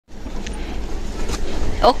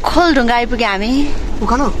ओखलढुङ्गा आइपुग्यो हामी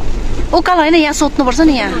उकालो उकालो हैन यहाँ सोध्नुपर्छ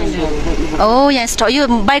नि यहाँ हो यहाँ यो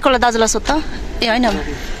बाइकवाला दाजुलाई सोध त ए हैन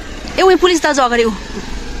ए उही पुलिस दाजु अगाडि उ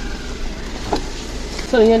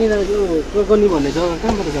सर यहाँनिर ककनी भन्ने जग्गा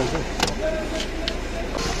कहाँबाट जान्छ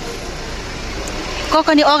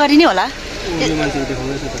ककनी अगाडि नै होला यो मान्छेले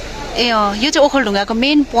देखाउँदैछ त ए यो चाहिँ ओखलढुङ्गाको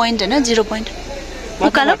मेन पोइन्ट हैन 0 पोइन्ट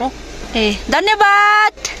उकालो ए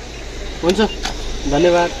धन्यवाद हुन्छ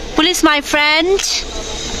धन्यवाद पुलिस माई फ्रेन्ड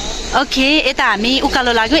ओके यता हामी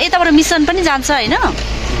उकालो लाग्यो यताबाट मिसन पनि जान्छ हैन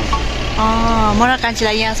मरा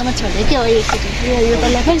कान्छीलाई यहाँसम्म छोड्दै के हो यो त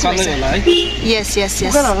लेफेन्स भइछ यस यस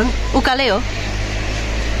यस उकालै हो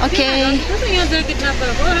ओके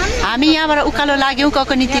हामी यहाँबाट उकालो लाग्यौँ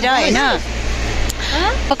ककनीतिर हैन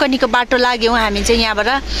ककनीको बाटो लाग्यौँ हामी चाहिँ यहाँबाट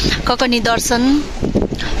ककनी दर्शन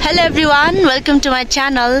hello everyone welcome to my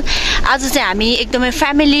channel आज चाहिँ हामी एकदमै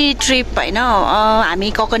फ्यामिली ट्रिप हैन हामी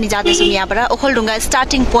ककनी जाँदैछौँ यहाँबाट ओखलढुङ्गा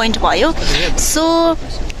स्टार्टिङ पोइन्ट भयो सो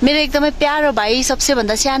मेरो एकदमै प्यारो भाइ सबसे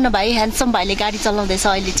भन्दा सानो भाइ ह्यान्डसम भाइले गाडी चलाउँदैछ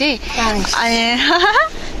अहिले चाहिँ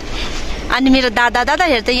अनि मेरो दादा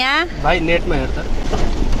हेर त यहाँ भाइ नेटमा हेर त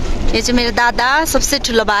यो चाहिँ मेरो दादा सबसे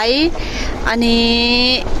ठुलो भाइ अनि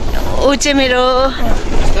ऊ चाहिँ मेरो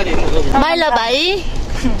माइला भाइ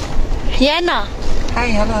यहाँ न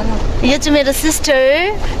यो चाहिँ मेरो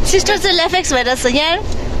सिस्टर चाहिँ लेफेक्स भइरहेछ यहाँ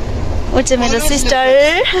ऊ चाहिँ मेरो सिस्टर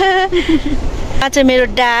यहाँ चाहिँ मेरो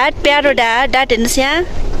ड्याड प्यारो ड्याड हेर्नुहोस् यहाँ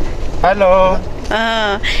हेलो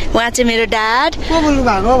उहाँ चाहिँ मेरो ड्याड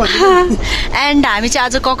एन्ड हामी चाहिँ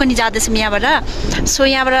आज ककनी जाँदैछौँ यहाँबाट सो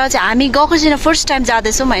यहाँबाट चाहिँ हामी गएको छैन फर्स्ट टाइम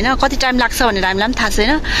जाँदैछौँ होइन कति टाइम लाग्छ भनेर हामीलाई पनि थाहा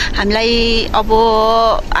छैन हामीलाई अब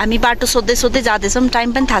हामी बाटो सोध्दै जाँदैछौँ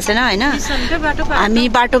टाइम पनि थाहा छैन होइन हामी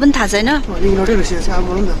बाटो पनि थाहा छैन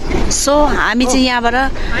सो हामी चाहिँ यहाँबाट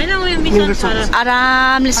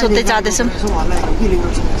आरामले सोध्दै जाँदैछौँ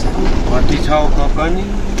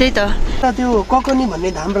त्यही त त्यो ककनी भन्ने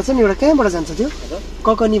धाम रहेछ नि एउटा कहाँबाट जान्छ त्यो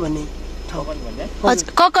ककनी भन्ने ठाउँ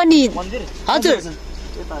ककनी हजुर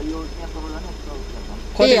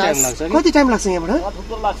कति टाइम लाग्छ यहाँबाट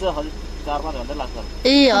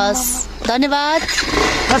ए हस् धन्यवाद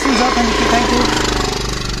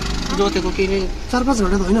जोतेको के 4-5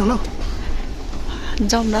 घण्टा त होइन होला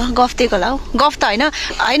जाउँ न गफ दिएको होला हौ गफ त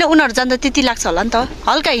होइन उनीहरू जाँदा त्यति लाग्छ होला नि त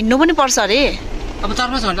हल्का हिँड्नु पनि पर्छ अरे अब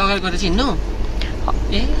 4-5 घण्टा अगाडि गएर हिँड्नु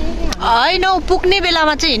होइन पुग्ने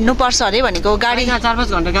बेलामा चाहिँ हिँड्नु पर्छ अरे भनेको गाडी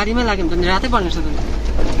 4-5 घण्टा गाडीमै लाग्यो भने त रातै पर्ने छ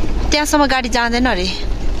त्यहाँसम्म गाडी जाँदैन अरे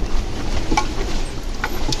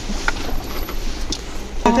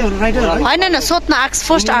होइन सोध्न आक्स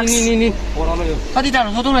फर्स्ट आक्स कति टाढो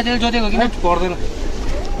सोधौँ न त्यसले जोतेको किन पर्दैन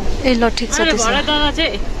ए ल ठिक छ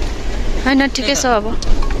होइन ठिकै छ अब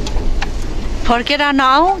फर्केर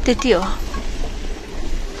नआऊ त्यति हो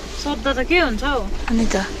सोध्दा त के हुन्छ हौ अनि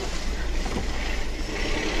त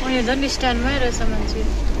यो झन् स्ट्यान्डमै रहेछ मान्छे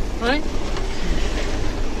है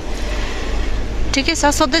ठिकै छ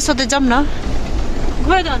सोध्दै जाउँ न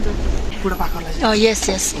गयो त अन्त यस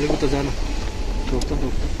यस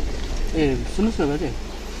ए सुन्नुहोस् न बाजे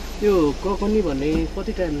यो ककनी भन्ने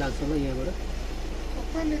कति टाइम लाग्छ होला यहाँबाट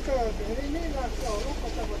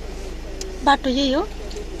बाटो यही हो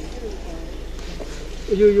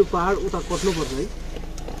यो पहाड उता कट्नुपर्छ है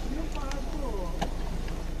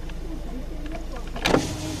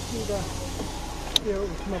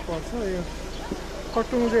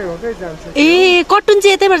ए कटुन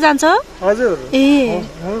चाहिँ यतैबाट जान्छ हजुर ए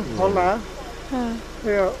होला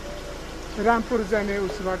यो रामपुर जाने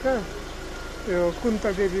उसबाट यो कुन्ता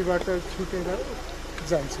देवीबाट छुटेर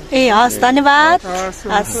जान्छ ए हस् धन्यवाद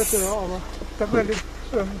अब तपाईँले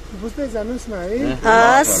बुझ्दै जानुहोस् न है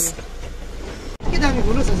हस्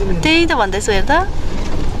त्यही त भन्दैछु हेर त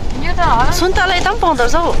यो त सुन्तला यता पनि पाउँदो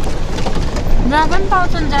रहेछ हौ जहाँ पनि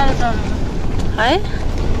पाउँछन् ज्यादातर है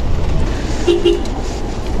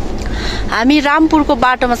हामी रामपुरको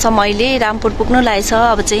बाटोमा छौँ अहिले रामपुर पुग्नु लागेछ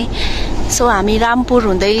अब चाहिँ सो हामी रामपुर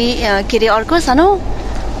हुँदै के अरे अर्को सानो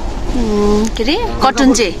के अरे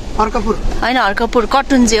कटुन्जे होइन अर्कपुर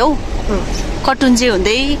कटुन्जे हौ कटुन्जे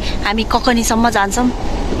हुँदै हामी ककनीसम्म जान्छौँ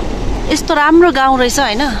यस्तो राम्रो गाउँ रहेछ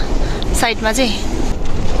होइन साइडमा चाहिँ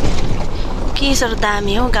के साह्रो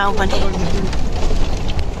दामी हो गाउँ पनि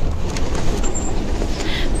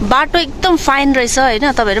बाटो एकदम फाइन रहेछ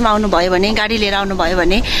होइन तपाईँहरू पनि आउनुभयो भने गाडी लिएर आउनुभयो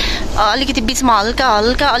भने अलिकति बिचमा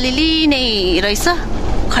हल्का अलिअलि नै रहेछ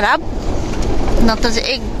खराब नत्र चाहिँ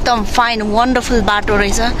एकदम फाइन वन्डरफुल बाटो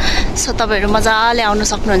रहेछ सो तपाईँहरू मजाले आउनु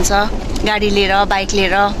सक्नुहुन्छ गाडी लिएर बाइक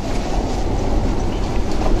लिएर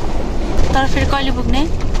तर फेरि कहिले पुग्ने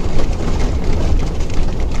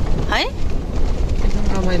है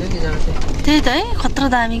त्यही त है खतरा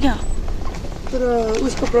दामी क्या तर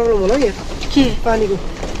उसको प्रब्लम होला नि के पानीको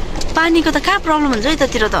त कहाँ प्रब्लम हुन्छ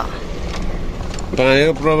यतातिर त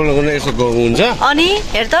पानीको प्रब्लम गर्ने यसो गाउँ हुन्छ अनि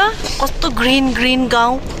हेर त कस्तो ग्रीन ग्रीन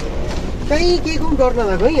गाउँ कहीँ केको डर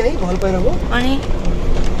नभएको है भल पहिरोको अनि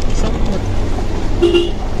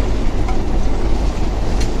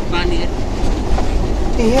पानी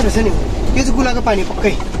यहाँ रहेछ नि यो चाहिँ गुलाको पानी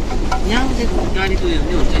पक्कै यहाँ चाहिँ गाडी त उयो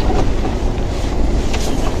हुन्छ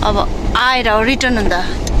अब आएर रिटर्न हुँदा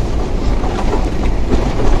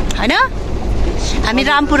हैन हामी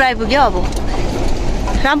रामपुर आइपुग्यो अब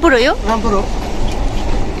रामपुर हो यो रामपुर हो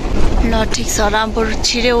ल ठिक छ रामपुर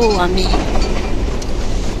छिर्यौ हामी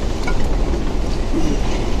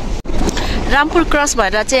रामपुर क्रस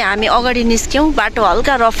भएर चाहिँ हामी अगाडि निस्क्यौँ बाटो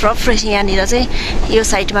हल्का रफ रफ रहेछ यहाँनिर चाहिँ यो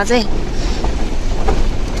साइडमा चाहिँ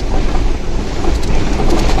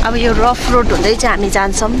अब यो रफ रोड हुँदै चाहिँ हामी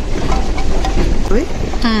जान्छौँ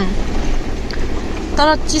तर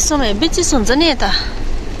चिसोमा हेभी चिसो हुन्छ नि यता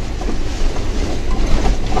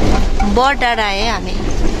बर डाँडा आए हामी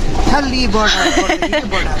खाली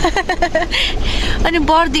अनि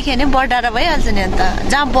बर देख्यो भने बर डाँडा भइहाल्छ नि अन्त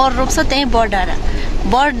जहाँ बर रोप्छ त्यहीँ बर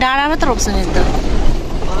डाँडामा त रोप्छ नि अन्त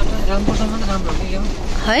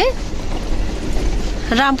है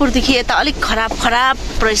रामपुरदेखि यता अलिक खराब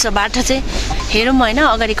रहेछ बाटो चाहिँ हेरौँ होइन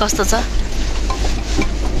अगाडि कस्तो छ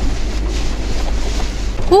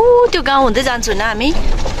त्यो गाउँ हुँदै जान्छु न हामी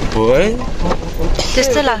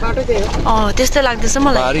त्यस्तै त्यस्तै लाग्दैछ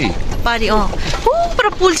मलाई पारी पुरा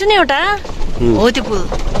पुल छ नि एउटा हो त्यो पुल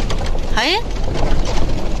है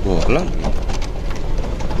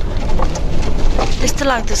त्यस्तो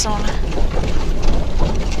लाग्दैछ मलाई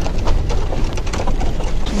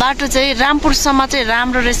बाटो चाहिँ रामपुरसम्म चाहिँ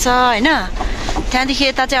राम्रो रहेछ होइन त्यहाँदेखि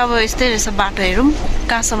यता चाहिँ अब यस्तै रहेछ बाटो हेरौँ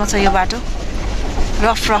कहाँसम्म छ यो बाटो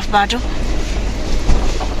रफ बाटो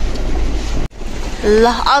ल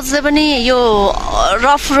अझै पनि यो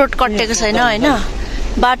रफ रोड कटेको छैन होइन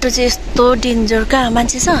बाटो चाहिँ यस्तो डेन्जर कहाँ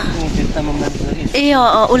मान्छे छ ए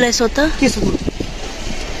उसलाई सोध त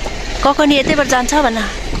ककनी यतैबाट जान्छ भन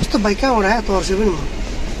कस्तो बाइक कहाँबाट आयो तर्से पनि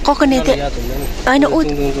ककनी यतै होइन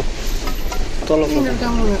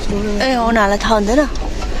ए उनीहरूलाई थाहा हुँदैन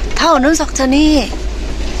थाहा हुनु पनि सक्छ नि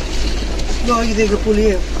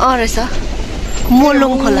रहेछ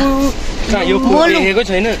मोलुङ खोला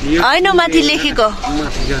होइन माथि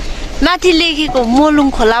लेखेको मोलुङ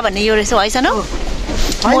खोला भन्ने यो रहेछ हैन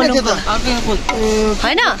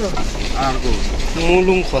होइन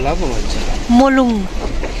मोलुङ खोला पो भन्छ मोलुङ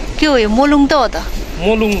के हो यो मोलुङ त हो त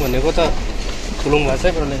मोलुङ भनेको त फुलुङ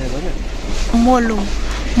भाषाबाट लेखेको हैन मोलुङ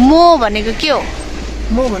मो भनेको के हो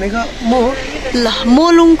मो भनेको मो ल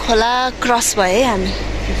मोलुङ खोला क्रस भए हामी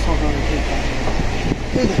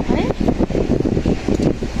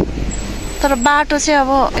तर बाटो चाहिँ अब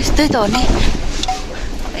यस्तै त हो नि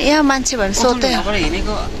यहाँ मान्छे भने सोध्दै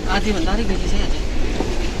हिँडेको आधी भन्दा अलिक बेसी छ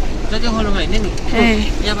जति खोलामा हिँड्ने नि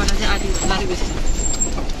यहाँबाट चाहिँ आधी भन्दा अलिक बेसी छ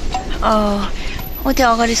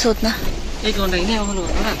त्यहाँ अगाडि सोध्न 1 घन्टा हिँड्ने अगाडि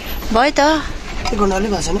भन्दा भयो त 1 घन्टा अलिक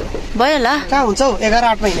भएको छैन भयो होला कहाँ हुन्छ हौ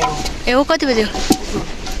 11:08 मा हिँडेको ए हो कति बज्यो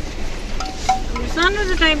सानो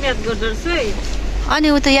टाइम याद गर्दछ है अनि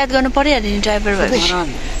उ त याद गर्नु परिहाल्यो नि ड्राइभर भएर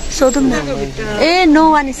सोधौँ न ए no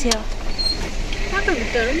one is here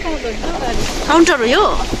counter हो यो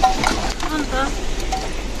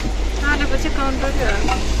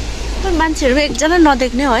मान्छेहरू एकजना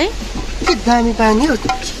नदेख्ने है के दामी पानी हो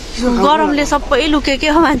गरमले सबै लुक्यो के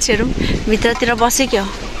हो मान्छेहरू भित्रतिर बसे के हो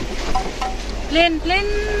प्लेन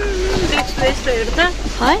देख्छु यस्तो हेर्दा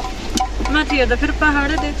है माथि हेर्दा फेरि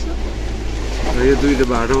पहाडै देख्छु यो दुईटा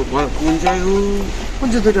बाटो कुन चाहिँ हो कुन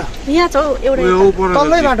चाहिँ दुईटा यहाँ छ एउटा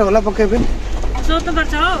तल्लै बाटो होला पक्कै पनि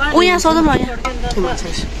सोध्नुपर्छ हो यहाँ सोधौँ न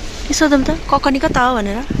के सोधौँ त ककनी कता हो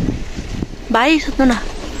भनेर भाइ सोध्नु न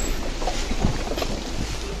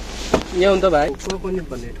यहाँ त भाइ ककनी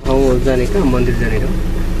भन्ने ठाउँ जाने कहाँ मन्दिर जाने ठाउँ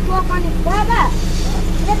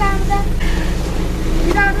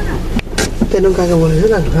तेनो काका बोलेछ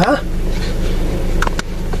लाग्नु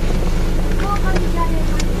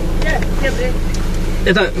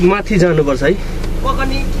यता माथि जानुपर्छ है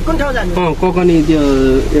ककनी कुन ठाउँ जानु ककनी त्यो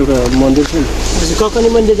एउटा मन्दिर छ नि ककनी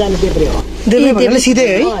मन्दिर जानु देब्रे हो देब्रे भन्नाले सिधै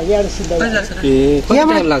है यहाँ सिधै ए कति टाइम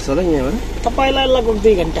लाग्छ होला यहाँबाट तपाईलाई लगभग 2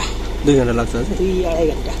 घण्टा 2 घण्टा लाग्छ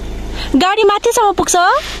 2-2.5 घण्टा गाडी माथिसम्म पुग्छ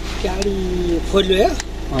गाडी फोर्लियो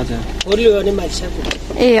हजुर फोर्लियो भने माथिसम्म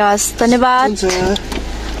ए हस् धन्यवाद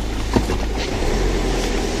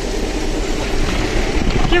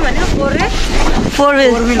के भन्यो फोर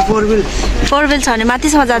व्हील छ भने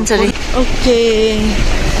माथिसम्म जान्छ अरे ओके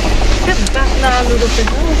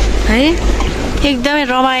है एकदमै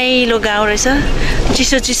रमाइलो गाउँ रहेछ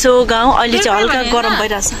चिसो गाउँ अहिले चाहिँ हल्का गरम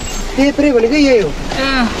भइरहेछ पेप्रे भनेको यही हो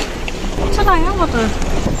लाग्यो म त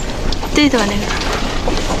त्यही त भनेको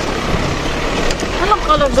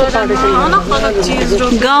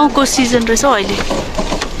गाउँको सिजन रहेछ अहिले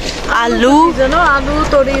आलु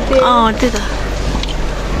तोरी त्यही त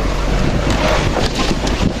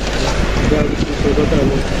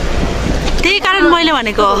त्यही कारण मैले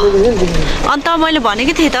भनेको अन्त मैले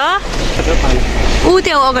भनेको थिएँ त ऊ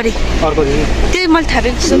त्यो अगाडि त्यही मैले थाहा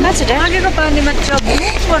पाएको छु कहाँ छ लागेको पानीमा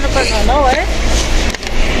गर्नुपर्छ होला हौ है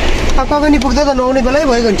ककनी पुग्दा त नआउने बेलै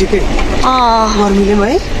भयो भने ठिकै गर्मीले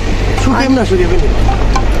है सुके पनि नसुके पनि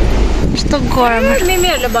यस्तो गरम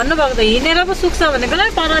मिमीहरूले भन्नुभएको त हिँडेर पो सुक्छ भनेको ल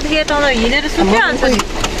परदेखि यता हिँडेर सुकिहाल्छ नि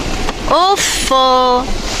ओफ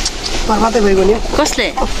बर्बादै भइगयो नि कसले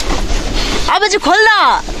अब चाहिँ खोल न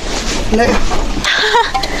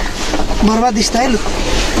बर्बाद स्टाइल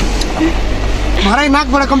भराइ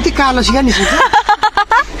नाकबाट कम्ती कालो सिका निस्किन्छ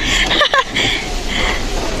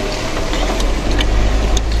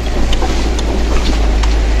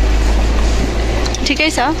ठिकै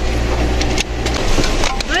छ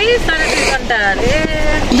 2.5 घण्टा अरे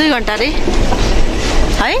 2 घण्टा अरे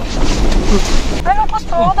है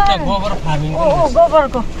गोबर फार्मिङ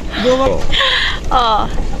गोबरको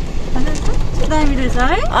दामी रहेछ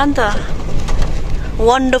है अन्त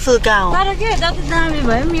वन्डरफुल गाउँ तर के जति दामी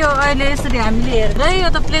भए पनि यो अहिले यसरी हामीले हेर्दै यो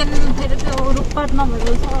त प्लेन फेरि त्यो रुखपात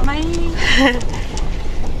नभएको छ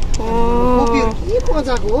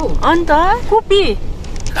अन्त कुपी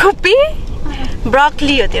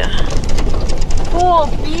ब्रोकली हो त्यो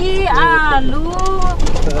कोपी आलु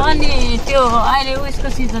अनि त्यो अहिले उयसको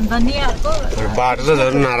सिजन त नियाको बाटो त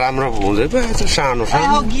झन् नराम्रो हुँदै पो सानो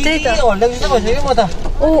त्यही त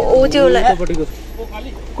ओ त्यो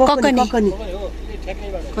ककनी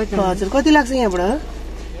हजुर कति लाग्छ यहाँबाट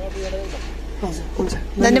हजुर हुन्छ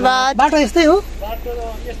धन्यवाद बाटो यस्तै हो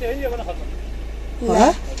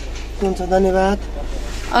हुन्छ धन्यवाद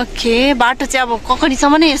ओके बाटो चाहिँ अब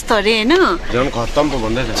ककनीसम्म नै यस्तो अरे होइन झन् खत्तम पो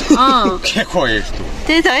भन्दैछ के खो यस्तो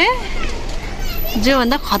त्यही त है जो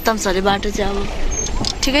भन्दा खत्तम छ अरे बाटो चाहिँ अब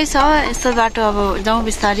ठिकै छ यस्तो बाटो अब जाउँ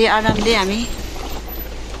बिस्तारै आरामले हामी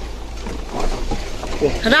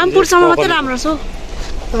रामपुरसम्म मात्रै राम्रो छ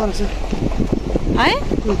है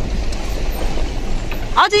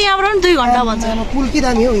अझ यहाँबाट पनि 2 घण्टा भन्छ पुल कि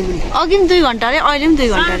दामी हो अघि पनि 2 घण्टा अरे अहिले पनि 2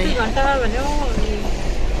 घण्टा अरे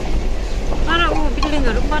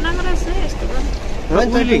बिल्डिङहरु बनाएको रहेछ यस्तो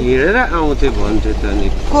मैले हिँडेर आउँथे भन्थे त नि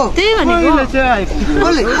त्यही भनेको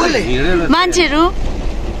मान्छेहरू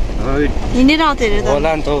हिँडेर आउँथे अरे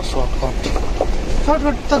होला नि त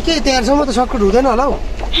सर्टकट त के त्यहाँसम्म त सर्टकट हुँदैन होला हौ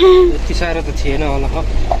यति साह्रो त थिएन होला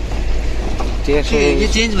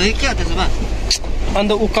चेन्ज भयो क्या त्यसमा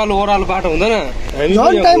अन्त उकालो ओह्रालो बाटो हुँदैन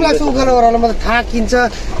झन् टाइम लाग्छ उकालो ओह्रालोमा त थाकिन्छ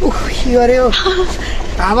गऱ्यो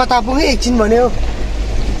हावा तापुङै एकछिन भन्यो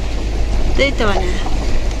त्यही त भने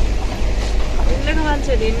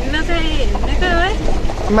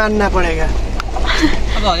मान्ना परेगा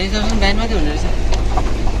अब हलिसम्म बिहान मात्रै हुने रहेछ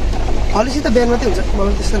हलिसी त बिहान मात्रै हुन्छ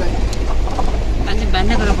मलाई त्यस्तो लाग्यो मान्छे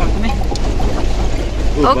बिहानै गरेर फर्कमै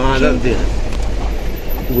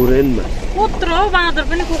कुत्रो बाँदर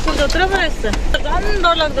पनि कुकुर जत्रो पो रहेछ झन्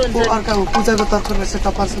डरलाग्दो हुन्छ अर्का हो पूजाको तर्फ रहेछ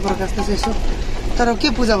टपाल सपर गाँच्दा चाहिँ यसो तर के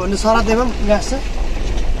पूजा भन्नु सरादेमा पनि गाँच्छ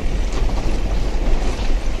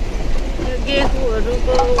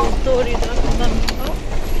गेहुहरूको तोरी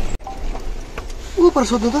ऊ पर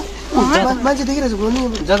सोध्नु त मान्छे देखिरहेछ नि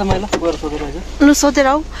ज्यादा मैला गएर सोधेर आइज लु सोधेर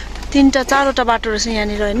आऊ 3टा 4वटा बाटो रहेछ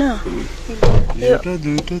यहाँनिर होइन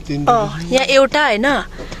यहाँ एउटा होइन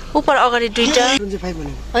उपर अगाडि 2टा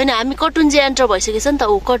होइन हामी कटुन्जे एन्टर भइसकेछ नि त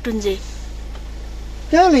ऊ कटुन्जे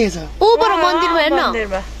कहाँ लेखेछ ऊपर मन्दिर भयो न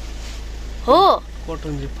हो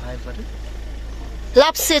कटुन्जे 5 अरे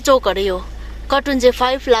लाप्से चोक अरे यो कटुन्जे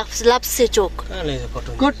 5 लाप्से चोक कहाँ लेखेछ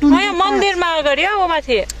कटुन्जे मन्दिरमा अगाडि हो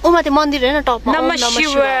माथि मन्दिर होइन टपमा नमः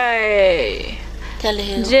शिवाय त्यहाँ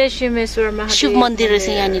लेखेको जय शिवेश्वर महादेव शिव मन्दिर रहेछ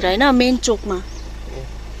यहाँनिर होइन मेन चोकमा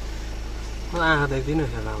आँखा देख्दिनँ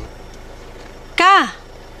कहाँ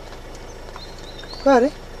अरे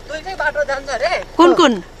दुईटै बाटो जान्छ अरे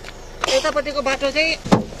कुन यतापट्टिको बाटो चाहिँ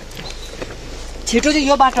छिटो चाहिँ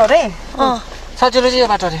यो बाटो अरे सजिलो चाहिँ यो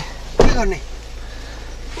बाटो अरे के गर्ने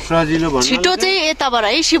सजिलो भन्नु छिटो चाहिँ यताबाट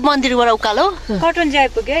है शिव मन्दिरबाट उकालो कटुन्जे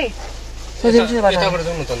आइपुग्यो है सजिलो चाहिँ बाटो यताबाट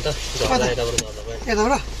जाउँ न त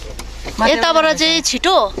यताबाट यताबाट चाहिँ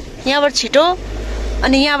छिटो यहाँबाट छिटो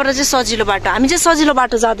अनि यहाँबाट चाहिँ सजिलो बाटो हामी चाहिँ सजिलो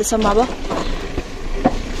बाटो जाँदैछौँ अब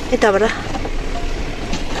यताबाट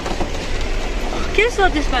के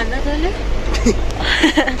सोधिस् भन्दा तैँले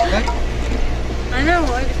होइन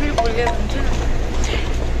फेरि भुल्यो हुन्छ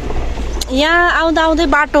यहाँ आउँदा आउँदै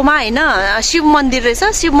बाटोमा होइन शिव मन्दिर रहेछ।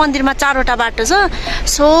 शिव मन्दिरमा 4वटा बाटो छ।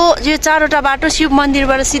 सो यो 4वटा बाटो शिव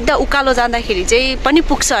मन्दिरबाट सिधा उकालो जाँदाखेरि चाहिँ पनि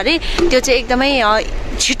पुग्छ अरे। त्यो चाहिँ एकदमै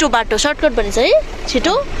छिटो बाटो, सर्टकट भनिन्छ है,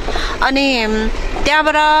 छिटो। अनि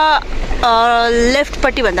त्यहाँबाट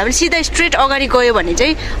लेफ्टपट्टि भन्दा पनि सिधा स्ट्रेट अगाडि गयो भने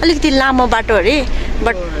चाहिँ अलिकति लामो बाटो अरे।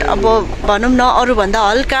 बट अब भनौँ न अरूभन्दा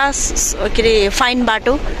हल्का के अरे फाइन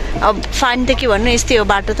बाटो। अब फाइन त के भन्नु, यस्तै हो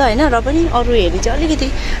बाटो त होइन, र पनि अरू हेरी चाहिँ अलिकति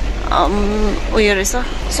उयो रहेछ,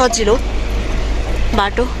 सजिलो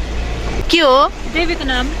बाटो। के हो देवीको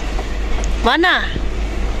नाम भन।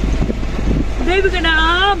 देवीको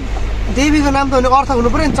नाम त अर्थ हुनु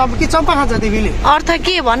पर्यो नि। के चम्पा खान्छ देवीले? अर्थ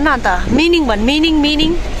के भन्न त, मिनिङ भन्।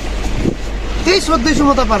 मिनिङ त्यही सोध्दैछु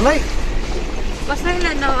म तपाईँहरूलाई।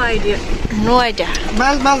 कसैलाई नो आइडिया।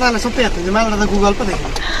 माल जान सबै हात हुन्छ। माललाई त गुगल पो देख्यो।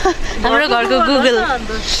 हाम्रो घरको गुगल,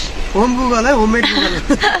 होम गुगल है, होममेड गुगल।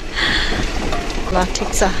 ल ठिक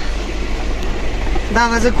छ।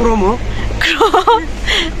 दादा चाहिँ क्रोम हो।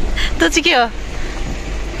 तँ चाहिँ के हो?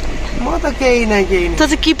 म त केही नै। तँ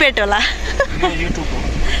चाहिँ किप्याड होला। युट्युब हो।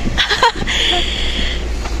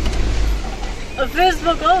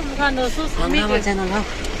 फेसबुक हो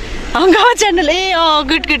हङ्गामा च्यानल। A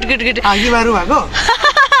good. आगीमारु भएको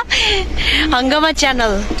हङ्गामा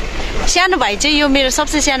च्यानल। सानो भाइ चाहिँ यो मेरो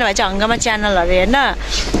सबसे सानो भाइ चाहिँ हङ्गामा च्यानल अरे होइन।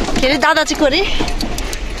 के अरे दादा चाहिँ को अरे?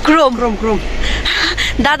 क्रोम।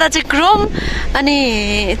 दादा चाहिँ क्रोम अनि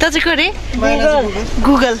त चाहिँ को अरे?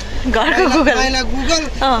 गुगल। घरको गुगल।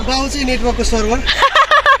 गाउँ चाहिँ नेटवर्कको सर्भर।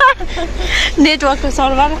 नेटवर्कको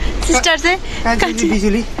सर्भर। सिस्टर चाहिँ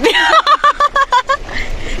बिजुली।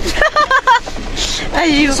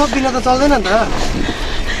 सब बिना त चल्दैन नि त।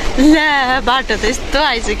 ला बाटो त यस्तो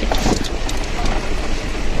आइसक्यो।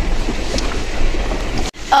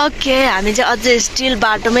 ओके, हामी चाहिँ अझै स्टिल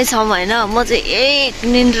बाटोमै छौँ होइन। म चाहिँ एक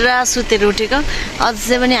निन्द्रा सुतेर उठेको,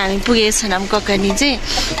 अझै पनि हामी पुगेको छैनौँ ककानी चाहिँ।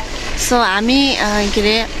 सो हामी के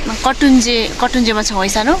अरे कटुन्जेमा छौँ है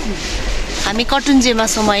सानो। हामी कटुन्जेमा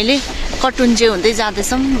छौँ अहिले। कटुन्जे हुँदै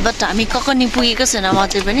जाँदैछौँ। बट हामी ककानी पुगेको छैनौँ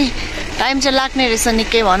अझै पनि। टाइम चाहिँ लाग्ने रहेछ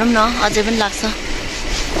निकै, भनौँ न अझै पनि लाग्छ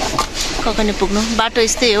ककानी पुग्नु। बाटो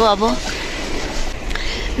यस्तै हो। अब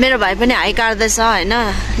मेरो भाइ पनि हाइक आर्दैछ होइन,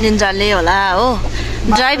 निन्द्राले होला हो।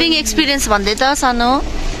 ड्राइभिङ एक्सपिरियन्स भन्दै त सानो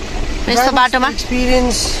यस्तो बाटोमा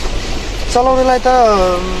एक्सपिरियन्स चलाउनेलाई त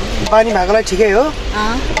बानी भएकोलाई ठिकै हो,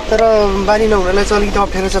 तर बानी नहुनेलाई चाहिँ अलिकति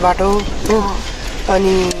अप्ठ्यारो छ बाटो हो।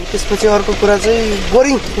 अनि त्यसपछि अर्को कुरा चाहिँ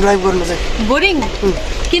बोरिङ ड्राइभ गर्नु चाहिँ। बोरिङ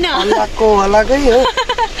किन? हल्लाकै हो।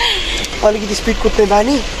 अलिकति स्पिड कुद्ने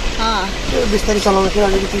बानी, बिस्तारै चलाउनु चाहिँ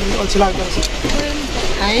अलिकति अल्छी लाग्दो रहेछ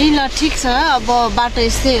है। ल ठिक छ। अब बाटो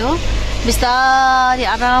यस्तै हो, बिस्तारै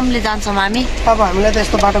आरामले जान्छौँ हामी। अब हामीलाई त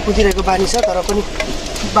यस्तो बाटो कुदिरहेको बानी छ, तर पनि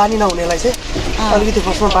बानी नहुनेलाई चाहिँ अलिकति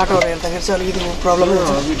फर्स्टमा बाटोहरू हेर्दाखेरि चाहिँ अलिकति प्रब्लमै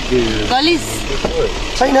हुन्छ। गलिस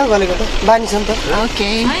छैन गलेको त, बानी छ नि त।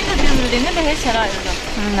 ओके,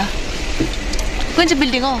 ल कुन चाहिँ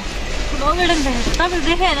बिल्डिङ हो?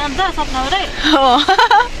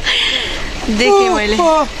 देखेँ मैले।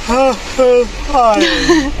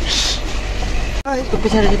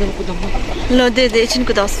 ल दे एकछिन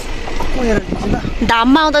कुदाओस्।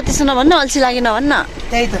 धाममा आउँदा त्यसो नभन्न, अल्छी लागि नभन्न।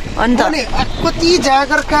 त्यही त अन्त कति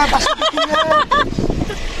जागरका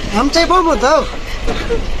हम चाहिँ पो त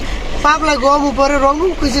पापलाई गमु पर्यो रङु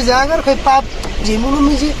कसै जागर खै पाप झिमुनु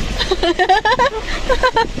मिसी।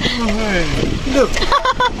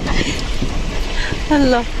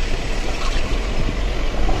 ल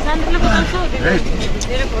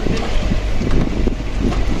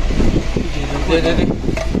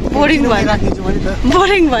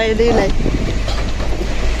बोरिङ भयो त्यसलाई।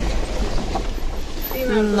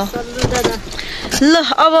 ल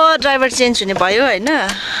अब ड्राइभर चेन्ज हुने भयो होइन।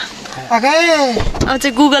 अब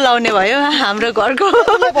चाहिँ गुगल आउने भयो हाम्रो घरको।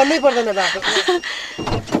 भन्नै पर्दैन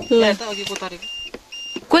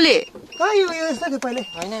कसले?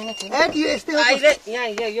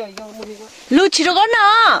 लु छिटो गर्न।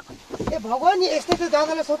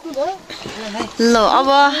 ल अब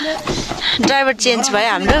ड्राइभर चेन्ज भयो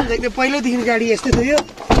हाम्रो। पहिल्यैदेखि गाडी यस्तै थियो।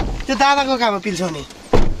 त्यो दादाको काममा पिल्छ नि,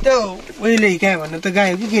 त्यो उहिले हिकायो भने त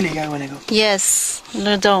गायो कि केले हिकायो भनेको। यस,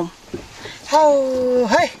 ल जाउँ।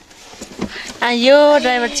 यो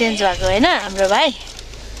ड्राइभर चेन्ज भएको होइन हाम्रो भाइ।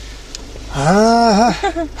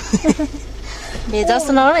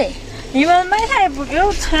 भेजस्तो नहै हिमालमै आइपुग्यो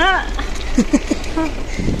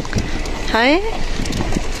है।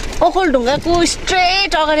 ओखलढुङ्गाको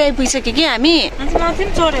स्ट्रेट अगाडि आइपुगिसक्यो कि हामी। माथि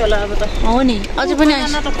पनि चढ्यो होला अब त। हो नि, अझै पनि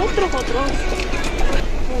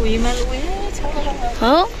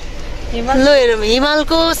हो। ल हेरौँ,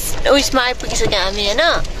 हिमालको उयसमा आइपुगिसक्यो हामी होइन।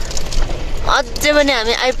 अझै पनि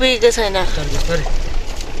हामी आइपुगेको छैन।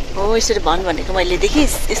 हो यसरी भन् भनेको मैले देखेँ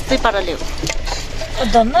यस्तै पाराले हो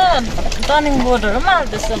धन्न टर्निङ बोर्डहरू पनि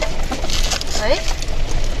हाल्दैछ है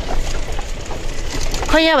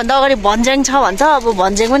खै यहाँभन्दा अगाडि भन्ज्याङ छ भन्छ अब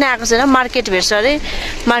भन्ज्याङ पनि आएको छैन मार्केट भेट्छ अरे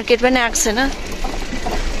मार्केट पनि आएको छैन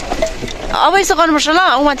अब यसो गर्नुपर्छ ल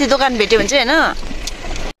ऊ माथि दोकान भेट्यो भने चाहिँ होइन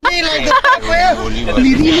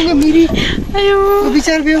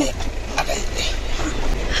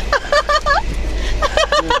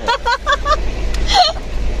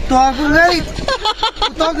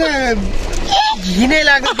घिनै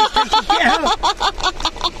लाग्यो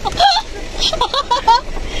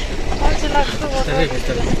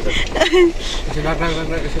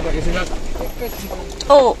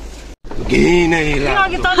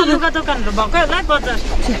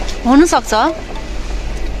हुनु सक्छ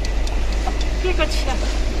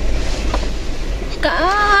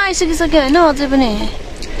कहाँ आइसकिसक्यो होइन अझै पनि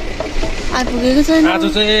आइपुगेको छैन आज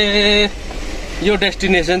चाहिँ यो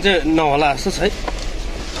डेस्टिनेसन चाहिँ नहोला जस्तो छ है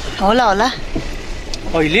होला होला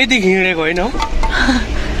अहिलेदेखि हिँडेको होइन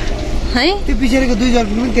है त्यो पछाडिको 2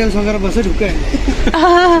 जर्किन पनि तेल सकेर बस्छ ढुक्कै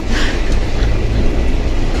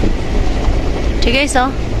ठिकै छ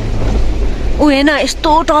ऊ हेर्न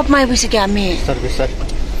यस्तो टपमा आइपुगेको हामी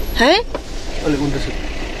है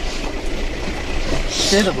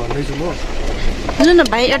त्यही त भन्दैछु म ल न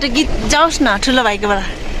भाइ एउटा गीत जाओस् न ठुलो भाइकोबाट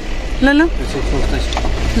ल ल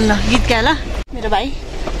ल गीत गा ल मेरो भाइ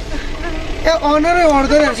अनरै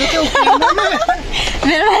अड्दो रहेछ त्यो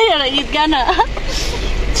मेरो भाइ एउटा गीत गा न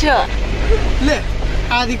छियो ले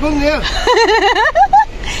आधी कुन गयो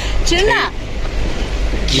छियो न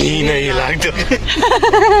घिनै लाग्दो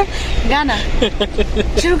गाना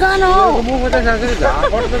छियो गाना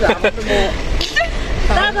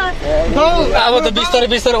अब त बिस्तारै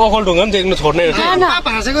बिस्तारै ओखलढुङ्गा पनि देख्नु छोड्ने रहेछ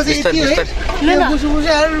भाषाको चाहिँ यति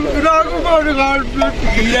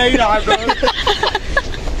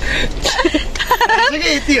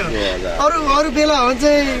है यति हो अरू बेला हो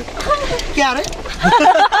चाहिँ क्या अरे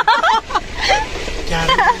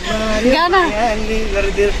गाना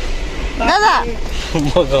दादा म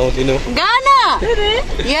गाउँदिनु गाना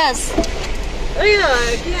यस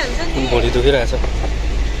भोलि दुखिरहेछ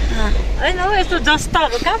होइन हौ यस्तो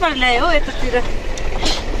जस्ताहरू कहाँबाट ल्यायो हौ यतातिर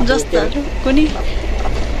जस्ताहरू कुनै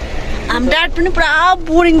हाम्रो ड्याड पनि पुरा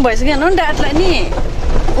बोरिङ भइसक्यो हेर्नु ड्याडलाई नि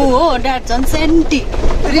ऊ हो ड्याड झन् सेन्टी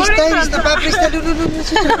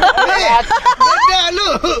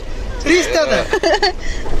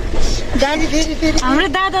हाम्रो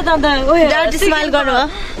दादा ड्याड स्माइल गर्नु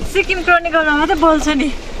सिक्किम क्रोनिकलमा मात्रै बोल्छ नि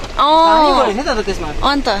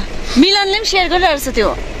अन्त मिलनले पनि सेयर गरिरहेको छ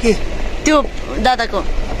त्यो दादाको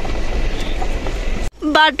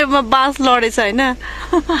बाटोमा बास लडेछ होइन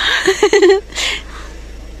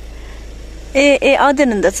ए आउँदैन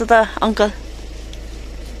हुँदैछ त अङ्कल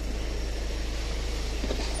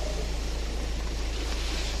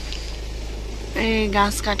ए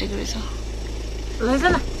घाँस काटेको रहेछ लैजा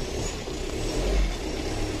न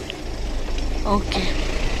ओके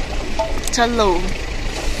चल्लो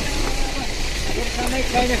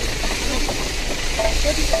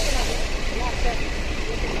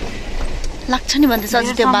लाग्छ नि भन्दैछ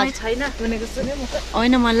अझै त्यो बात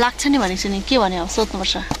होइन मलाई लाग्छ नि भनेको छु नि के भने अब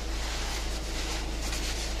सोध्नुपर्छ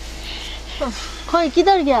खोइ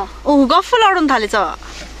किधर गया ओ गफ लडाउनु थालेछ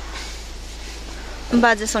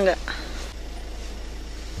बाजेसँग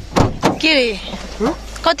के रे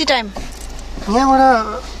कति टाइम यहाँबाट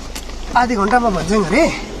आधी घन्टामा भन्छन् अरे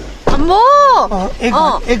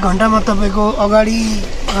एक घन्टामा तपाईँको अगाडि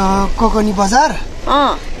ककनी बजार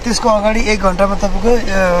त्यसको अगाडि 1 घन्टामा तपाईँको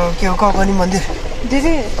के हो ककनी मन्दिर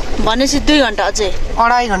भनेपछि 2 घन्टा अझै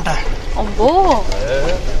 2.5 घन्टा अम्बो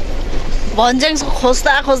भन्ज्याङ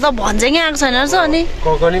खोज्दा खोज्दा भन्ज्याङै आएको छैन रहेछ अनि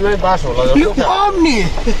ककनीमै बास होला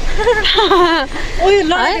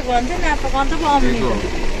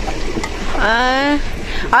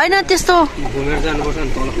होइन त्यस्तो घुमेर जानुपर्छ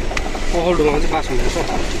नि तल ओखलढुङ्गामा चाहिँ बास हुँदो रहेछ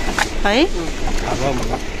है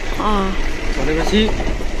भनेपछि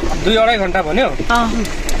 2-2.5 घन्टा भन्यो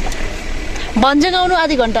भन्ज्याङ आउनु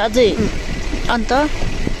आधी घन्टा अझै अन्त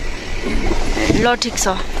ल ठिक छ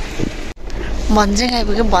भन्ज्याङ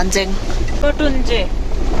आइपुग्यो भन्ज्याङ कटुन्जे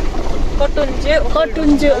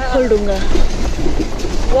ओखलढुङ्गा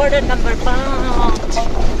वार्ड नम्बर 5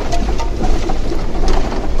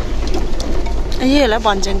 यही होला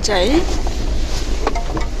भन्ज्याङ चाहिँ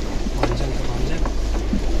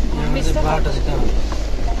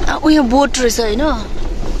है उयो बोट रहेछ होइन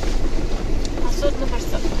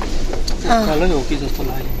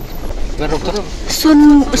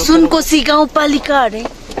सुनकोशी गाउँपालिका अरे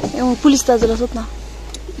पुलिस दाजुलाई सोध्न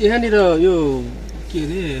यहाँनिर यो के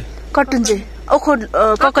अरे कटुन्जे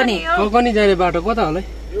ककनी जाने बाटो कता होला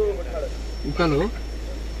उकालो हो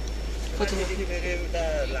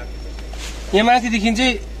यहाँ माथिदेखि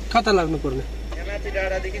चाहिँ कता लाग्नु पर्ने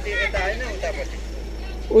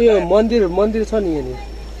उयो मन्दिर छ नि यहाँनिर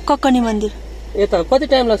ककनी मन्दिर यता कति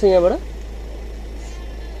टाइम लाग्छ यहाँबाट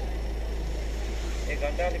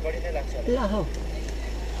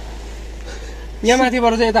यहाँ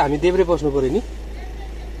माथिबाट चाहिँ यता हामी देब्रे पस्नु पर्यो नि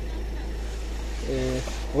ए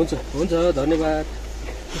हुन्छ धन्यवाद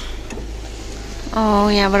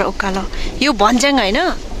यहाँबाट उकालो यो भन्ज्याङ होइन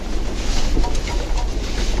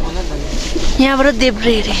यहाँबाट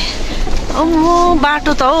देब्रे रे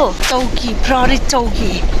बाटो त हो चौकी प्रहरी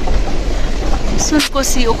चौकी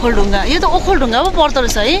सुनकोशी ओखलढुङ्गा यो त ओखलढुङ्गा पो पर्दो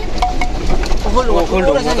रहेछ है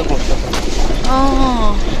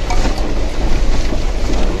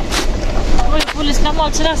पुलिसलाई पनि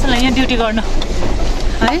अल्छी लाग्छ यहाँ ड्युटी गर्नु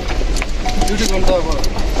है ड्युटी गर्नु त अब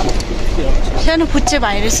सानो फुच्चे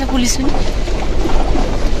भाइ रहेछ पुलिस पनि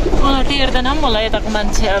टेर्दैन पनि होला यताको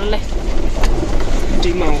मान्छेहरूलाई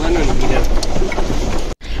टिममा आउँदैन नि मिलेर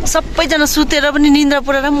सबैजना सुतेर पनि निन्द्रा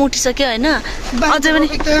पुरेर पनि उठिसक्यो होइन अझै पनि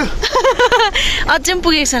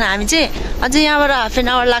पुगेको छैन हामी चाहिँ अझै यहाँबाट हाफ एन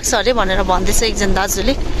आवर लाग्छ अरे भनेर भन्दैछ एकजना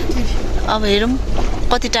दाजुले अब हेरौँ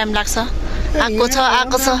कति टाइम लाग्छ आएको छ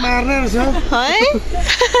है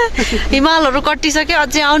हिमालहरू कटिसक्यो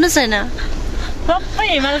अझै आउनु छैन सबै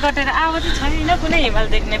हिमाल कटेर अब चाहिँ छैन कुनै हिमाल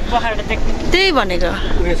देख्ने पहाड देख्ने त्यही भनेको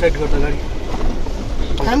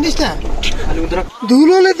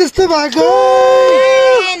धुलोले त्यस्तो भएको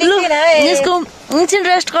यसको एकछिन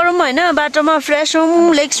रेस्ट गरौँ होइन बाटोमा फ्रेस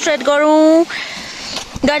हौँ लेग स्ट्रेट गरौँ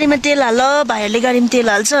गाडीमा तेल हाल भाइहरूले गाडीमा तेल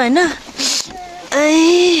हाल्छ होइन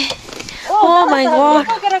ए ओ माई गॉड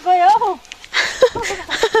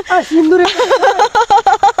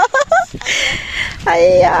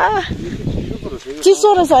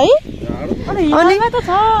चिसो रहेछ है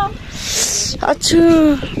अच्छु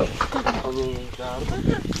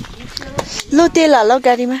ल तेल हाल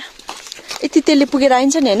गाडीमा यति तेलले पुगेर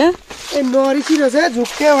आइन्छ नि होइन ए नरिसिरहेछ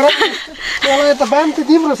झुक्क्या मलाई त बाम त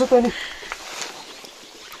दिम रहेछ त नि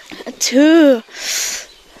अच्छु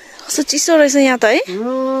कस्तो चिसो रहेछ यहाँ त है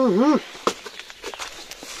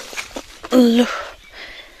ल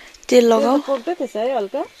तेल लगाऊ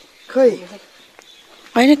खै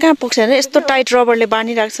होइन कहाँ पुग्छ होइन यस्तो टाइट रबरले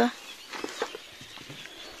बाँधिरहेको छ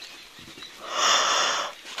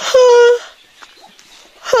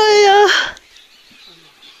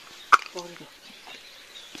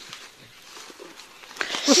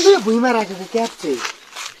कस्तो भुइँमा राखेको क्याप चाहिँ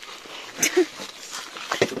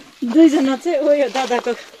दुईजना चाहिँ उयो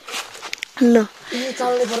दादाको ल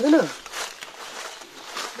चाल्नु पर्दैन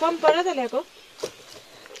कम पऱ्यो त ल्याएको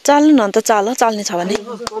चाल्नु न अन्त चाल्ने छ भने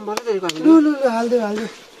हाल्दियो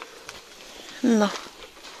ल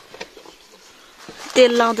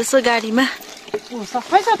तेल लाउँदैछ गाडीमा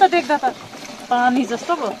सफै छ त देख्दा त पानी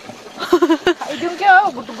जस्तो भयो खाइदिउँ क्या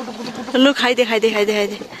हौ गुटु गुटु गुटु गुटु लु खाइदे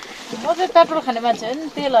म चाहिँ पेट्रोल खाने मान्छे हो नि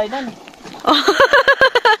तेल होइन नि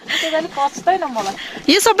त्यसैले पच्दैन मलाई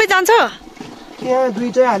यो सबै जान्छ त्यहाँ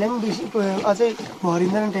दुईटै हाले पनि बेसी अझै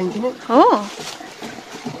भरिँदैन ट्याङ्की नै हो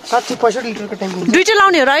 60-65 लिटरको ट्याङ्की दुईटै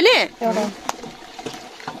लाउने हो र अहिले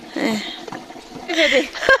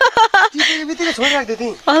बित्तिकै छोडिराख्दै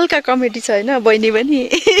थिएँ हल्का कमेडी छ होइन बहिनी पनि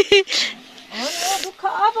दुःख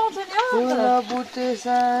पाउँछ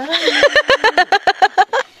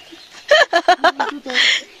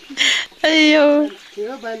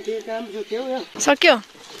सक्यो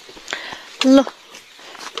ल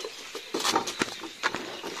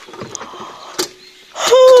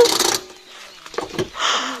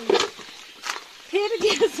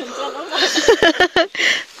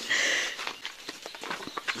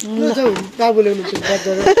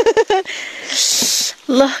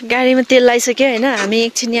ल गाडीमा तेल लगाइसक्यो होइन हामी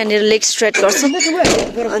एकछिन यहाँनिर लेग स्ट्रेट गर्छौँ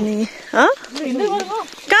अनि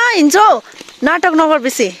कहाँ हिँड्छौ नाटक नगर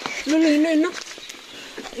बेसी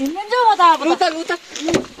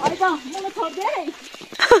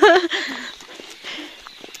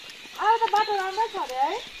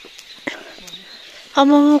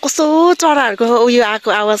कस्तो चराहरूको उयो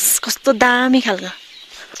आएको आवाज कस्तो दामी खालको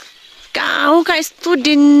कहाँ यस्तो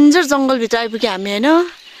डेन्जर जङ्गलभित्र आइपुग्यो हामी होइन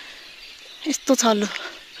यस्तो छ लु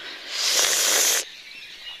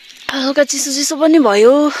हल्का चिसो पनि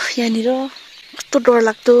भयो यहाँनिर कस्तो डर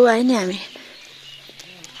लाग्दो आयो नि हामी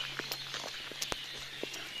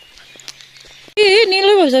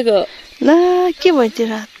निलो भइसक्यो ल के भयो त्यो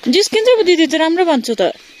रात जिस्किन्छ पो दिदी त राम्रो भन्छु त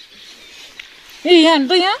ए यहाँ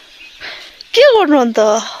त यहाँ के गर्नु अन्त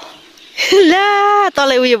ला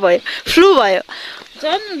तँलाई उयो भयो फ्लू भयो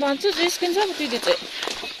झन् भन्छु जिस्किन्छ पो दिदी चाहिँ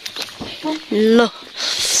ल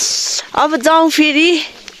अब जाउँ फेरि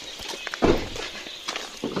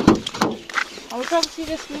आउट अफ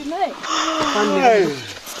सिरियसली नै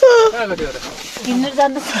हिँडेर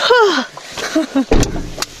जानु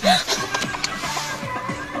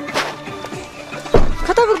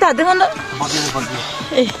कता पुग्दा देखाउन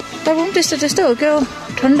ए तपाईँ पनि त्यस्तो त्यस्तो हो क्या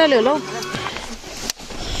ठन्डाले होला हौ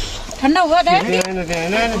ठन्डा हो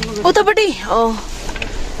उतापट्टि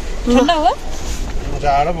ठन्डा हो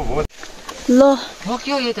ल हो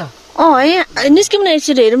के हो यो त है निस्किउँ न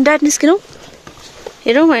एकचोटि हेरौँ डाइरेक्ट निस्किनौँ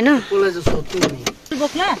हेरौँ होइन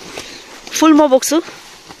बोक्ला फुल म बोक्छु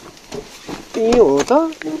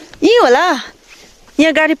यही होला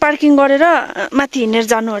यहाँ गाडी पार्किङ गरेर माथि हिँडेर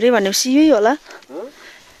जानु अरे भनेपछि यही होला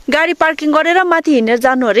गाडी पार्किङ गरेर माथि हिँडेर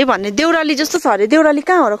जानु अरे भन्ने देउराली जस्तो छ अरे देउराली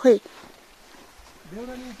कहाँ हो र खोइ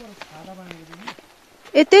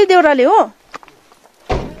ए त्यही देउराली हो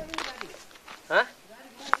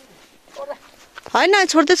होइन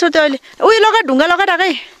छोड्दै छोड्दै अहिले उयो लगा ढुङ्गा लगा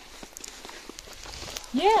ढाकै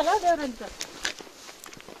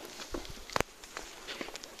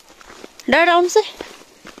डाइरेक्ट आउनुहोस् है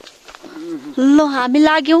ल हामी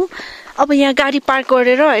लाग्यौँ अब यहाँ गाडी पार्क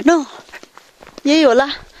गरेर होइन यही होला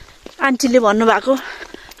आन्टीले भन्नुभएको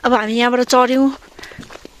अब हामी यहाँबाट चढ्यौँ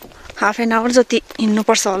हाफ एन आवर जति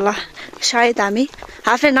हिँड्नुपर्छ होला सायद हामी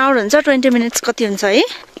हाफ एन आवर हुन्छ 20 मिनट्स कति हुन्छ है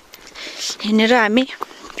हिँडेर हामी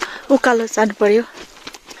उकालो जानु पर्यो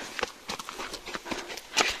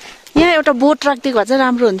यहाँ एउटा बोट राखिदिएको भए चाहिँ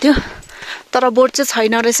राम्रो हुन्थ्यो तर बोट चाहिँ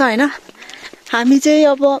छैन रहेछ होइन हामी चाहिँ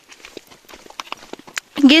अब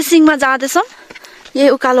गेसिङमा जाँदैछौँ यही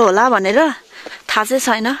उकालो होला भनेर थाहा चाहिँ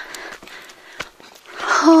छैन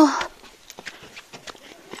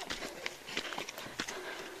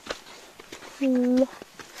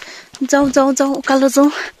जाउँ जाउँ जाउँ उकालो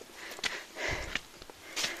जाउँ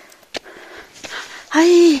है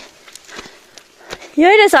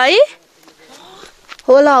यही रहेछ है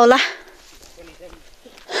होला होला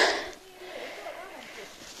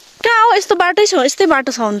कहाँ हो यस्तो बाटै छ यस्तै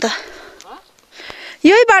बाटो छ हुन त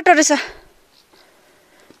यही बाटो रहेछ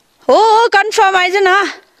हो कन्फर्म आइज न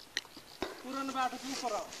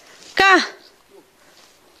कहाँ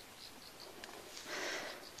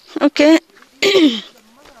ओके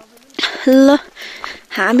ल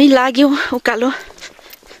हामी लाग्यौँ उकालो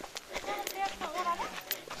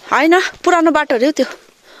होइन पुरानो बाटो अरे त्यो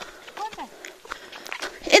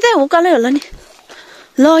यतै उकालै होला नि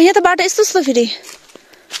ल यहाँ त बाटो यस्तो छ फेरि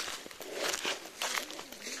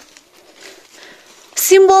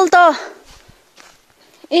सिम्बल त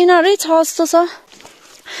यिनीहरू छ जस्तो छ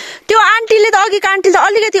त्यो आन्टीले त अघिको आन्टीले त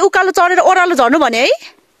अलिकति उकालो चढेर ओह्रालो झर्नु भने है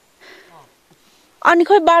अनि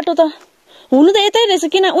खोइ बाटो त हुनु त यतै रहेछ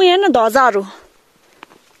किन उ यहाँ न ध्वजाहरू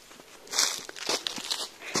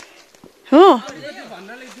हो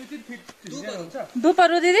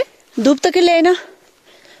धुपहरू दिदी धुप त के ल्याएन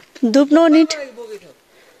धुप नो निट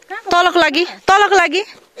तलको लागि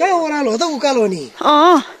कहाँ ओह्रालो हो त उकालो हो नि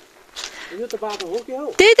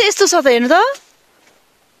त्यही त यस्तो छ त हेर्नु त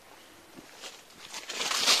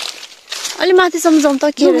अलि माथिसम्म जाउँ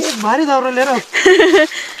त के भारी दाउरा लिएर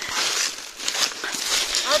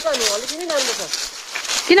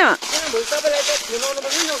किन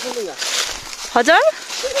हजुर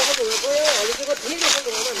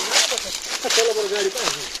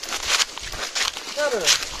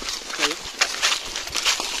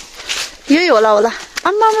यही होला होला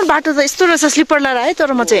आम्मा बाटो त यस्तो रहेछ स्लिपर लाएर है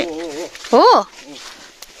तर म चाहिँ हो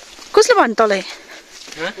कसले भन्नु तँलाई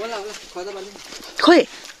खोइ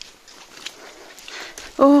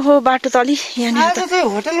ओहो बाटो त अलि यहाँनिर त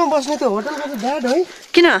होटलमा बस्ने त्यो होटलको त ड्याड है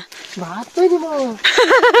किन भात चाहिँ म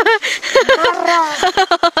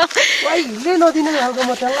कहिले नदिने खालको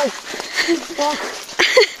म त्यसलाई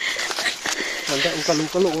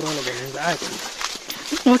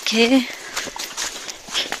ओके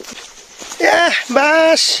ए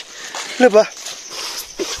बास ल बा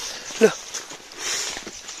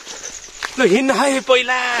ल हिँड्न है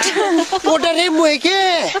पहिला ओडरे मुए के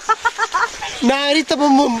नारी त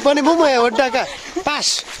पनि मुए ओड्डाका पास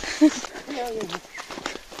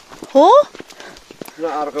हो ल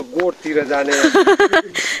अर्को गोठतिर जाने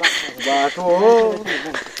बाटो हो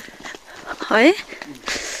है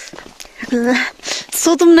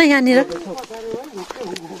सोधौँ न यहाँनिर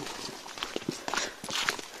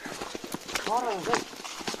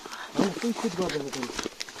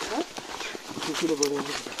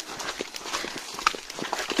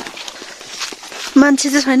मान्छे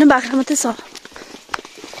चाहिँ छैन बाख्रा मात्रै छ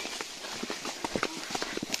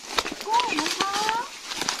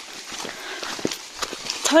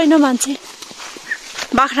छैन मान्छे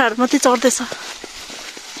बाख्राहरू मात्रै चढ्दैछ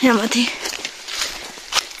यहाँ माथि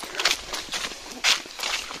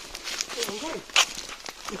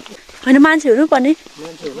होइन मान्छे हुनु पर्ने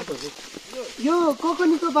यो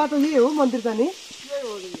कोकनीको बाटो यही हो मन्दिर जाने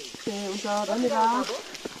ए हुन्छ धन्यवाद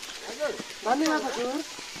धन्यवाद हजुर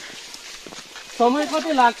समय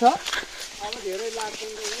कति लाग्छ अब धेरै लाग्छ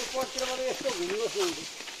यो पछिबाट यस्तो घुम्नु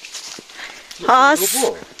हस्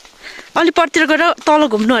अलि पर्तिर गएर तल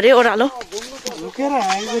घुम्नु अरे ओह्रालो झुकेर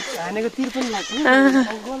हानेको तिर पनि लाग्छ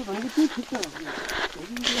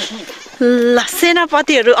ल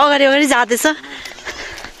सेनापतिहरू अगाडि अगाडि जाँदैछ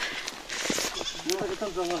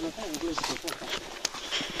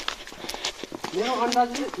मेरो अन्दाज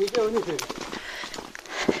चाहिँ ठिकै हो नि फेरि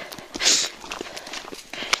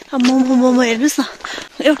मोमो मोमो हेर्नुहोस् न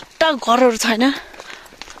एउटा घरहरू छैन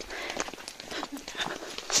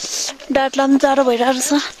डाँटलाई पनि जाडो भइरहेको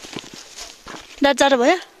छ डाँट जाडो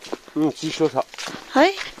भयो चिसो छ है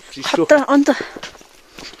खतरा अन्त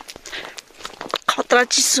खतरा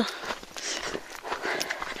चिसो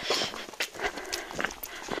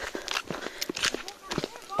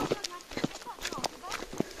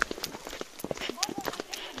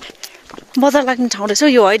बजार लाग्ने ठाउँ रहेछ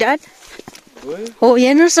यो है डाँट हो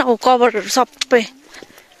हेर्नुहोस् न कभरहरू सबै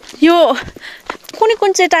यो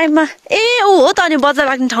कुन चाहिँ टाइममा ए ऊ हो त अनि बजार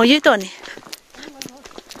लाग्ने ठाउँ यही त हो नि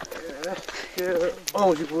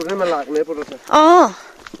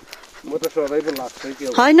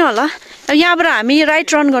होइन होला यहाँबाट हामी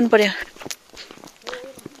राइट रन गर्नु पर्यो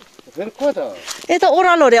यता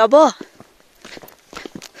ओह्रालो अरे अब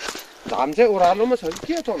धाम चाहिँ ओह्रालोमा छ कि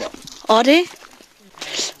के तल अरे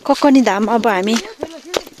ककनी धाम अब हामी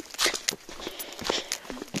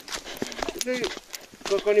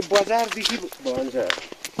ककनी बजारदेखि भन्छ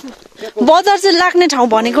बजार चाहिँ लाग्ने ठाउँ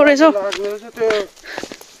भनेको रहेछ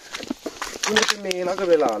मेलाको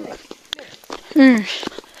बेला होला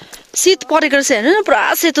शीत परेको रहेछ हेर्नु न पुरा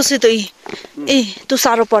सेतो सेतो ए त्यो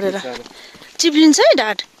साह्रो परेर चिप्लिन्छ है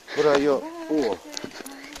ढाड पुरा यो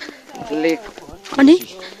लेक अनि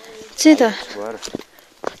चाहिँ त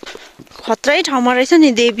खत्रै ठाउँमा रहेछ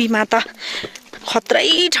नि देवी माता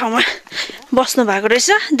खत्रै ठाउँमा बस्नु भएको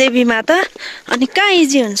रहेछ देवी माता अनि कहाँ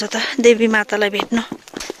इजी हुन्छ त देवी मातालाई भेट्नु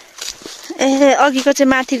ए अघिको चाहिँ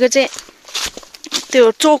माथिको चाहिँ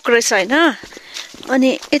त्यो चोक रहेछ होइन अनि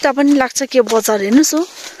यता पनि लाग्छ के बजार हेर्नुहोस् हो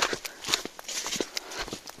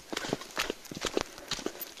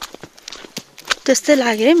त्यस्तै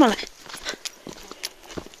लाग्यो है मलाई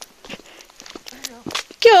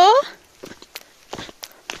के हो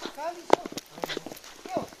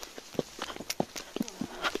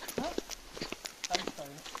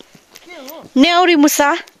न्याउरी मुसा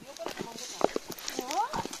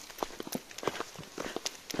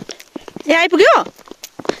ए आइपुग्यो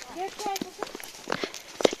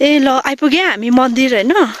ए ल आइपुग्यो हामी मन्दिर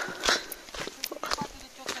होइन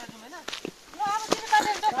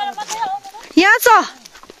यहाँ छ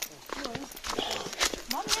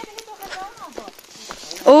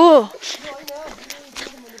ओ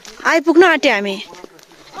आइपुग्न आँट्यो हामी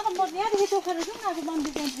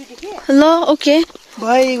ल ओके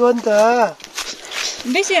भइगयो नि त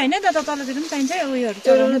बेसी होइन त तलतिर पनि चाहिन्छ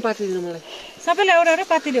उयोहरू पातिदिनु मलाई सबैलाई एउटा एउटा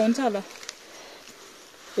पातीले हुन्छ होला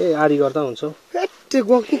ए आरी गर्दा हुन्छ त्यो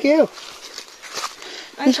गक्ने के हो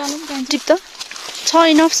टिप त छ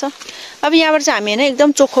इनफ छ अब यहाँबाट चाहिँ हामी होइन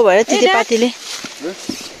एकदम चोखो भएर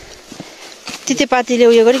तितेपातीले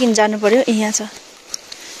उयो गरिकन जानु पर्यो यहाँ छ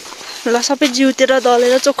ल सबै जिउतिर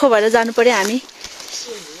दलेर चोखो भएर जानु पर्यो हामी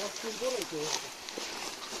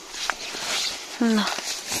ल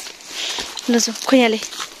ल जाउँ खुइहाले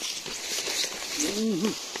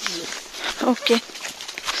ओके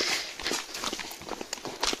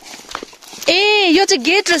ए यो चाहिँ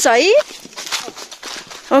गेट रहेछ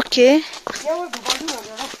है ओके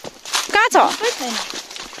कहाँ छ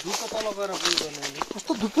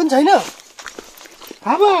कस्तो धुप पनि छैन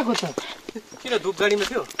हावा आएको छ किन धुप गाडीमा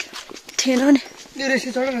थियो थिएन नि यो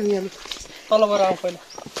रेसी चढेर यहाँ तलबाट आउँ पहिला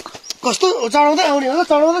कस्तो चढाउँदै आउने हो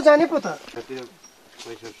चढाउँदै जाने पो त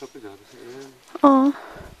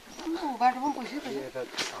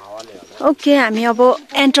ओके हामी अब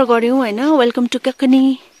एन्टर गऱ्यौँ होइन वेलकम टु ककनी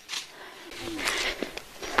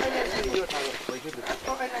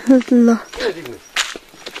ल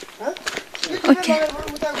ओके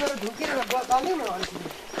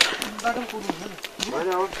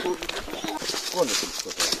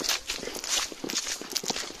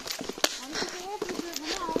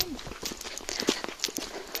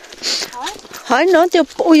होइन त्यो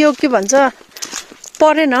उयो के भन्छ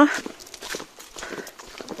परेन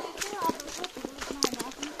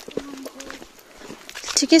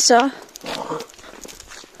ठिकै छ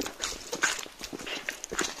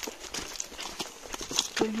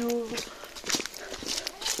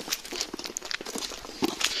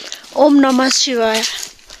ओम नमः शिवाय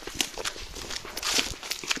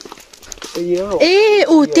ए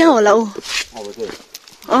ऊ त्यहाँ होला ऊ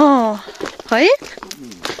है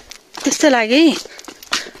त्यस्तो लाग्यो है।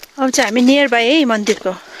 अब चाहिँ हामी नियर बाई है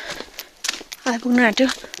मन्दिरको आइपुग्नु आँट्यो।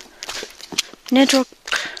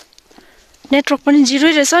 नेटवर्क पनि जिरो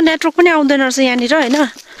रहेछ, नेटवर्क पनि आउँदैन रहेछ यहाँनिर होइन,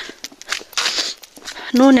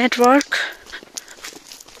 नो नेटवर्क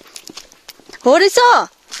हो रहेछ।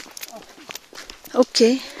 ओके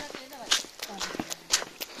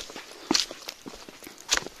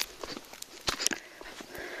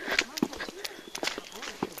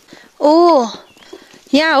ओ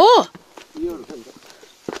यहाँ हो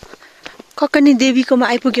ककनी देवीकोमा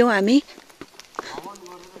आइपुग्यौँ हामी।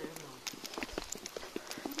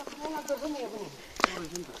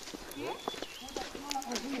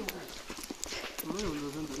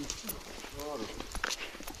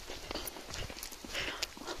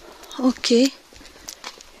 ओके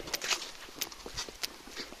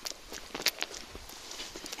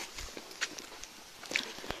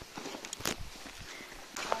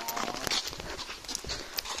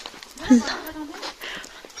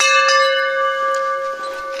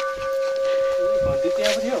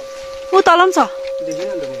ऊ तल पनि छ।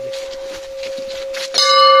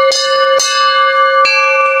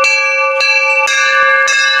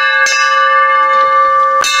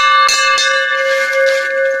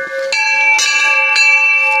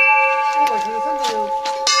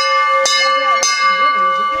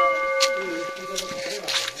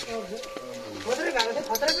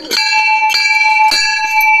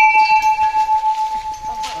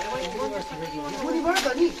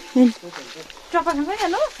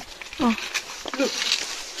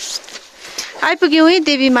 आइपुग्यौँ है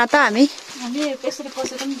देवी माता हामी। यसरी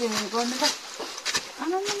पसेर पनि गर्नु त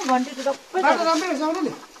घन्टी त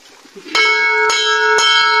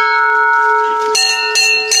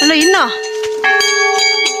हेलो हिँड्न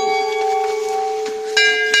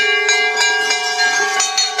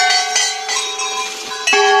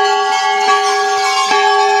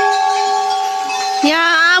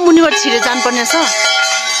यहाँ मुनिबाट छिरेर जानुपर्ने छ।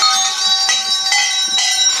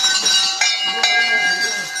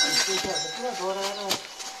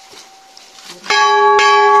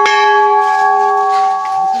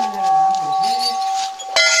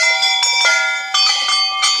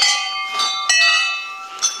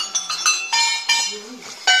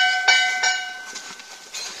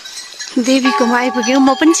 देवीकोमा आइपुग्यौँ,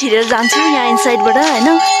 म पनि छिरेर जान्छु यहाँ इनसाइडबाट होइन।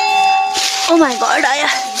 ओ माई गॉड आया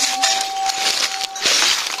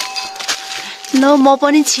न म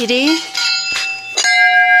पनि छिरे।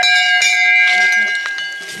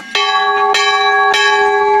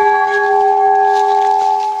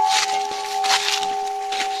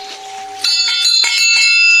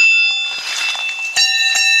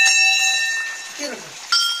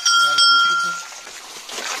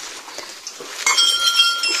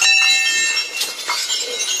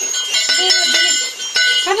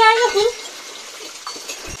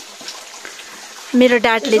 मेरो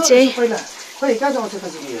ड्याडले चाहिँ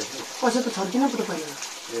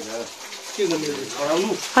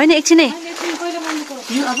होइन एकछिनै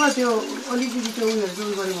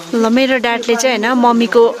ल मेरो ड्याडले चाहिँ होइन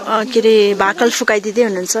मम्मीको के अरे भाकल फुकाइदिँदै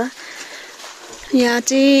हुनुहुन्छ। यहाँ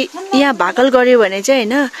चाहिँ यहाँ भाकल गऱ्यो भने चाहिँ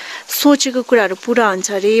होइन सोचेको कुराहरू पुरा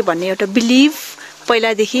हुन्छ अरे भन्ने एउटा बिलिभ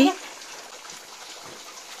पहिलादेखि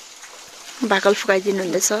भाकल फुकाइदिनु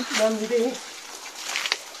हुँदैछ।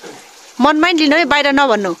 मनमै लिनु है बाहिर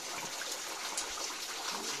नभन्नु।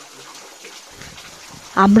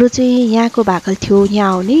 हाम्रो चाहिँ यहाँको भाकल थियो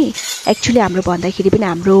यहाँ आउने। एक्चुअली हाम्रो भन्दाखेरि पनि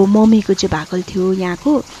हाम्रो मम्मीको चाहिँ भाकल थियो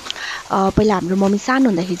यहाँको। पहिला हाम्रो मम्मी सानो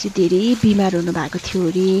हुँदाखेरि चाहिँ धेरै बिमार हुनुभएको थियो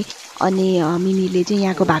अरे, अनि मिमीले चाहिँ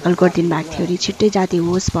यहाँको भाकल गरिदिनु भएको थियो अरे छिट्टै जाती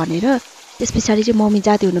होस् भनेर। त्यस पछाडि चाहिँ मम्मी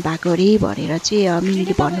जाती हुनुभएको अरे भनेर चाहिँ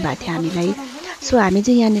मिमीले भन्नुभएको थियो हामीलाई। सो हामी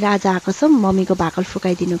चाहिँ यहाँनिर आज आएको छौँ मम्मीको भाकल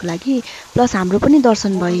फुकाइदिनुको लागि, प्लस हाम्रो पनि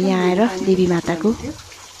दर्शन भयो यहाँ आएर देवी माताको।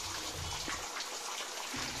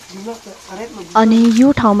 अनि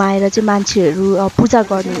यो ठाउँमा आएर चाहिँ मान्छेहरू पूजा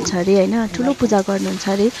गर्नुहुन्छ अरे होइन, ठुलो पूजा गर्नुहुन्छ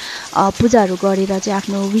अरे। पूजाहरू गरेर चाहिँ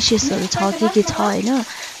आफ्नो विशेषहरू छ के छ होइन,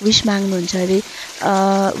 विश माग्नुहुन्छ अरे।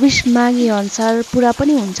 विश मागे अनुसार पुरा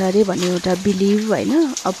पनि हुन्छ अरे भन्ने एउटा बिलिभ होइन।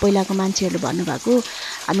 अब पहिलाको मान्छेहरूले भन्नुभएको,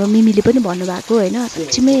 हाम्रो मिमीले पनि भन्नुभएको होइन,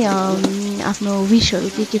 साँच्चीमै आफ्नो विशहरू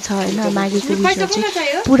के छ होइन, मागेको विशहरू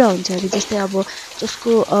चाहिँ पुरा हुन्छ अरे। जस्तै अब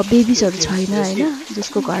जसको बेबिजहरू छैन होइन,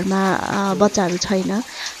 जसको घरमा बच्चाहरू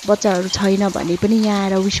छैन भने पनि यहाँ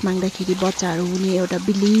आएर विश माग्दाखेरि बच्चाहरू हुने एउटा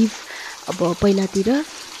बिलिभ अब पहिलातिर।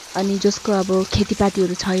 अनि जसको अब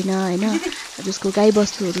खेतीपातीहरू छैन होइन, जसको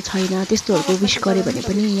गाईबस्तुहरू छैन, त्यस्तोहरूको विश गर्यो भने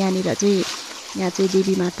पनि यहाँ चाहिँ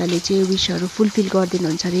देवी माताले चाहिँ विशहरू फुलफिल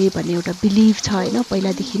गरिदिनुहुन्छ अरे भन्ने एउटा बिलिभ छ होइन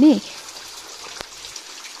पहिलादेखि नै।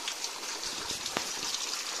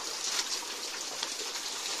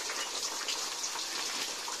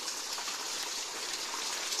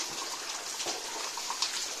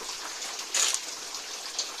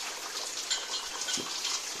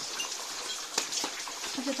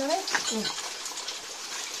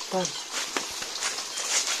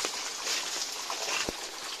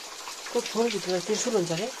 फोनभित्र त्रिशुल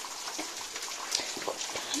हुन्छ अरे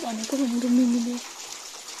भनेको भनेको मिमीले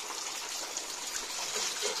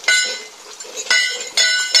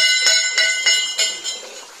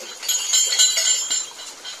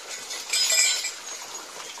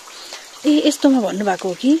ए यस्तोमा भन्नुभएको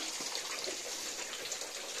हो कि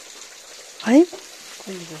है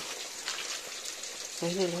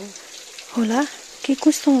होला के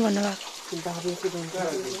कस्तोमा भन्नुभएको के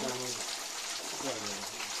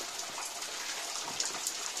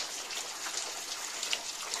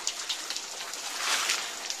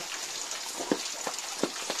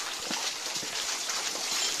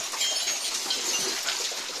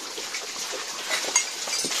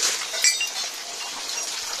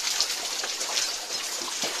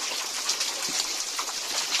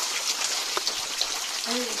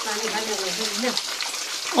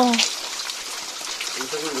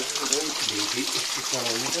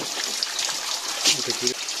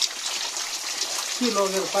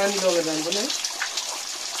लगेर पानी लगेर जानु पर्ने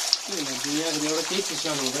दुनियाँको एउटा केही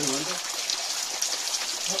सिस्टम हुँदैन भन्छ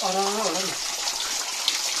होला नि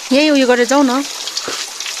यही उयो गरेर जाउँ न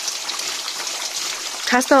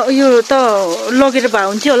खास त उयो त लगेर भए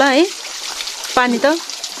हुन्थ्यो होला है पानी त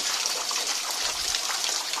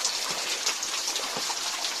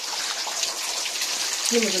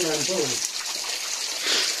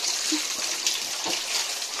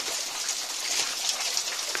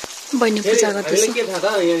बहिनी पूजा गर्दैछ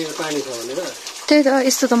त्यही त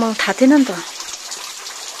यस्तो त मलाई थाहा थिएन नि त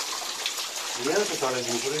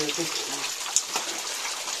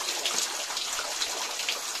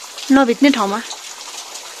नभित्ने ठाउँमा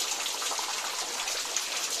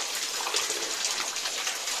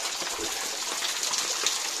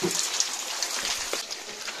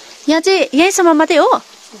यहाँ चाहिँ यहीँसम्म मात्रै हो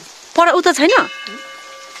पर उता छैन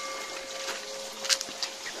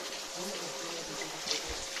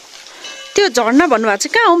त्यो झर्ना भन्नुभएको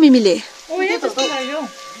चाहिँ कहाँ हो मिमीले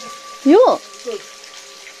यो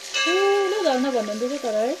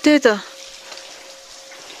त्यही त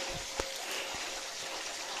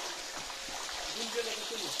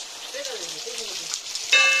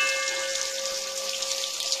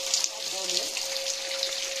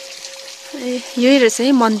ए यही रहेछ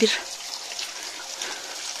है मन्दिर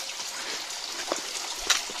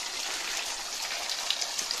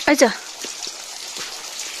आइज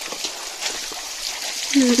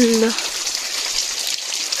ल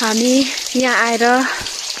हामी यहाँ आएर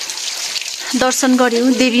दर्शन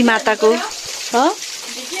गर्यौं देवी माताको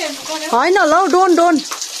हैन ल डोन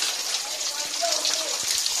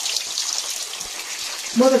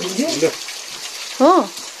हो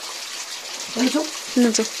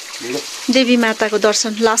देवी माताको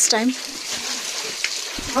दर्शन लास्ट टाइम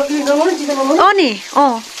अनि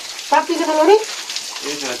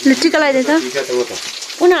टिका लगाइदिए त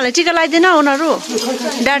उनीहरूलाई टिका लगाइदिएन उनीहरू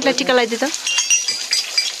ड्याडलाई टिका लगाइदिए त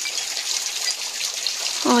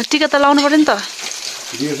टिका त लाउनु पर्यो नि त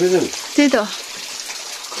त्यही त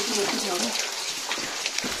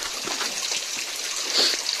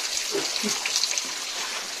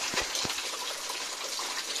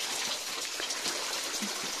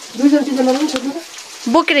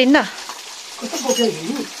बोकेर हिँड्न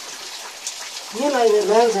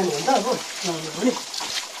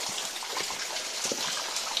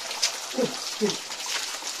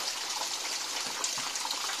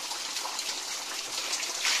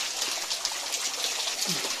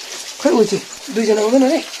खै उ चाहिँ दुईजना आउँदैन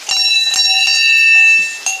अरे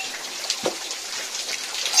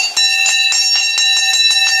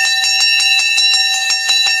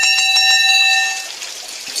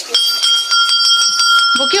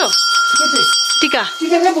बोक्यो टिका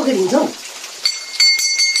टिका बोकेर हिँड्छौ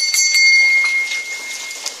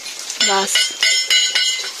बस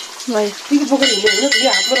भयो टिका बोकेर हिँड्ने होइन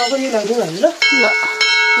यो हातमा रबर यो लगाइदिउँ हामी ल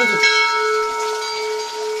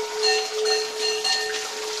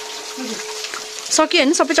सक्यो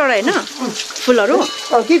होइन सबै चढायो होइन फुलहरू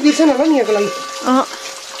के बिर्सेन होला नि यहाँको लागि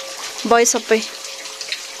भयो सबै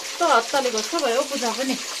त हत्ताले घस्छ भयो पूजा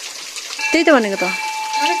पनि त्यही त भनेको त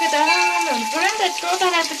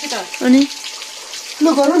अनि ल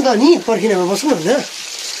गरौँ नि त नि पर्खिनामा बसौँ भन्दा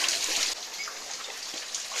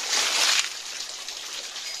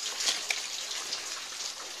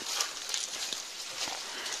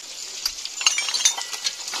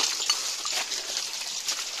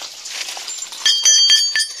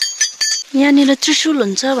यहाँनिर त्रिशूल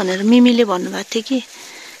हुन्छ भनेर मिमीले भन्नुभएको थियो कि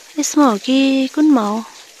यसमा हो कि कुनमा हो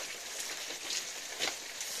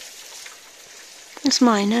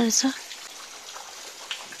यसमा होइन रहेछ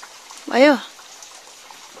भयो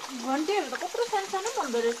घन्टीहरू त कत्रो सानो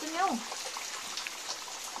भन्दो रहेछ नि हौ।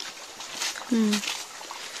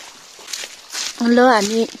 ल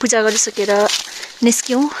हामी पूजा गरिसकेर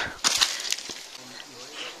निस्क्यौँ।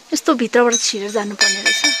 यस्तो भित्रबाट छिरेर जानुपर्ने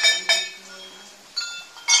रहेछ।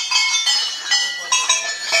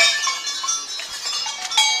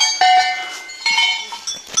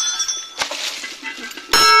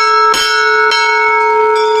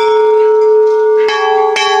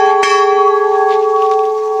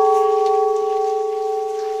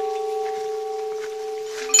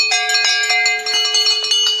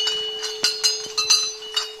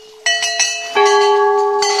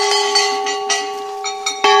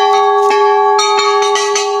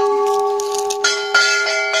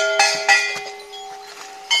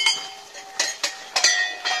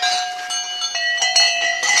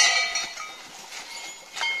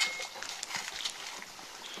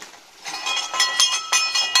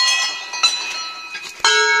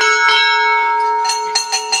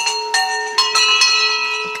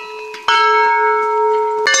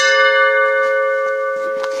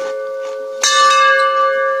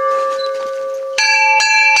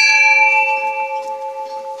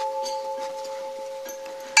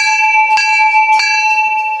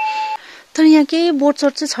 केही बोर्ड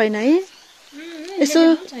सोर्ड चाहिँ छैन है।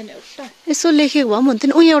 यसो लेखेको भए पनि हुन्थ्यो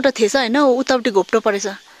नि। यहाँ एउटा थिएछ होइन, उतापट्टि घोप्टो परेछ।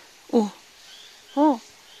 हो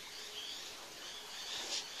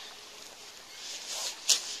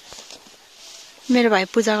मेरो भाइ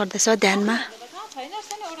पूजा गर्दैछ ध्यानमा।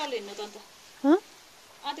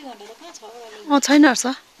 छैन रहेछ।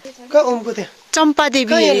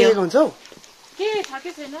 चम्पादेवी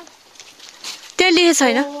त्यहाँ लेखेको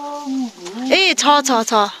छैन। ए छ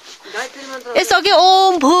यसो कि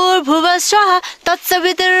ओम भूर्भुवः स्वः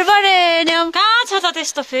तत्सवितुर्वरेण्यं। कहाँ छ त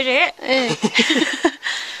त्यस्तो फेरि?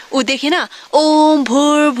 ऊ देखेन? ओम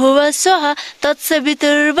भूर्भुवः स्वः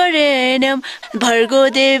तत्सवितुर्वरेण्यं भर्गो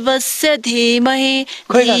देवस्य धीमहि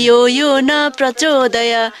धियो यो न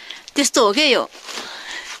प्रचोदयात्। त्यस्तो हो के यो।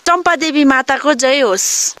 चम्पादेवी माताको जय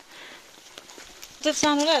होस्।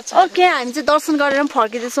 ओके हामी चाहिँ दर्शन गरेर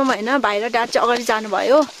फर्किँदैछौँ होइन। भाइ र ड्याड चाहिँ अगाडि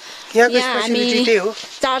जानुभयो। यहाँ हामी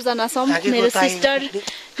 4 जना छौँ। मेरो सिस्टर,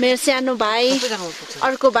 मेरो सानो भाइ,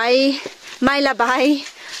 अर्को भाइ, माइला भाइ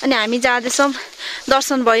अनि हामी जाँदैछौँ।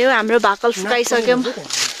 दर्शन भयो, हाम्रो भाकल फुकाइसक्यौँ।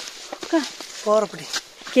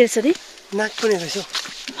 के रहेछ नि?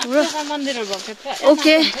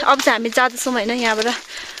 ओके अब चाहिँ हामी जाँदैछौँ होइन। यहाँबाट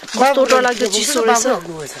कस्तो डरलाग्दो चिसो रहेछ।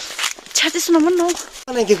 छ्याते सुन मन न।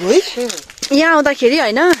 यहाँ आउँदाखेरि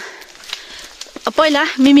होइन पहिला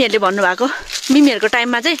मिमीहरूले भन्नुभएको, मिमीहरूको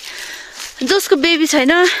टाइममा चाहिँ जसको बेबी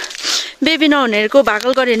छैन, बेबी नहुनेहरूको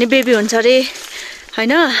भाकल गऱ्यो भने बेबी हुन्छ अरे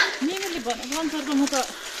होइन।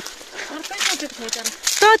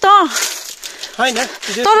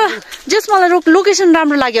 तर जस मलाई लोकेसन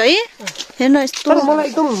राम्रो लाग्यो है। हेर्न यस्तो मलाई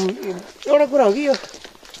एकदम एउटा कुरा हो कि यो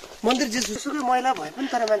मन्दिर जेसुकै मैला भए पनि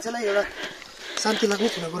तर मान्छेलाई एउटा शान्ति लाग्ने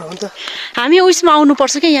कुरा हो नि त। हामी उयसमा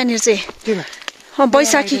आउनुपर्छ क्या यहाँनिर चाहिँ।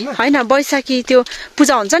 बैशाखी होइन, बैशाखी त्यो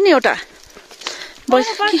पूजा हुन्छ नि एउटा।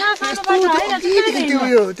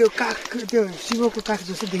 त्यो काग, त्यो शिवको काग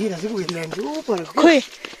जस्तो देखिरहेको छ ल्यान्ड खोइ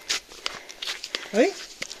है।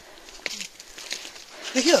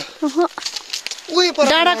 देखियो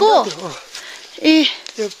डाँडाको ए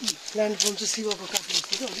त्यो ल्यान्डफर्म चाहिँ शिवको काग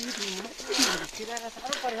जस्तो।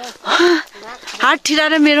 हात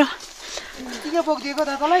ठिराएर मेरो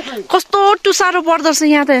कस्तो टुसारो पर्दो रहेछ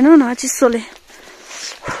यहाँ त। हेर्नु न चिसोले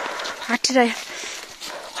हात ठिरायो।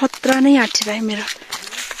 खतरा नै हात ठिरायो मेरो।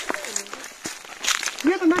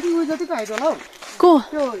 को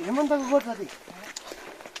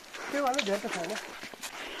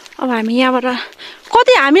अब हामी यहाँबाट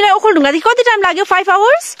कति, हामीलाई ओखलढुङ्गादेखि कति टाइम लाग्यो? 5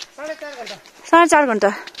 आवर्स, 4.5 घन्टा।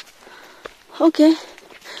 ओके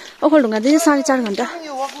ओखलढुङ्गादेखि 4.5 घन्टा।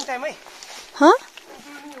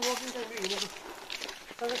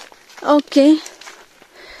 ओके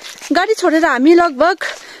गाडी छोडेर हामी लगभग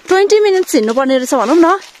 20 मिनट्स हिँड्नुपर्ने रहेछ भनौँ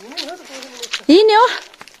न। हिँड्यो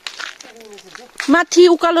माथि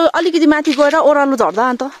उकालो अलिकति माथि गएर ओह्रालो झर्दा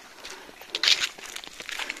अन्त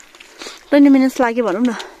 20 मिनट्स लाग्यो भनौँ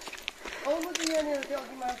न।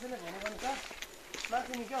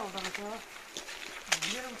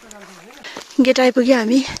 गेट आइपुग्यो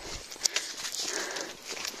हामी।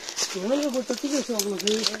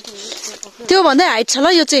 त्यो भन्दै हाइट छ ल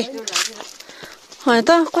यो चाहिँ। होइन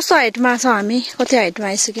त कस्तो हाइटमा छ हामी, कति हाइटमा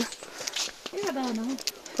आइसक्यो।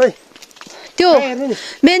 त्यो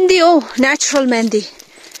मेहन्दी हो, नेचुरल मेहन्दी।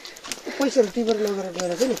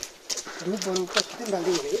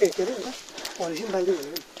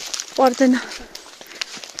 पर्दैन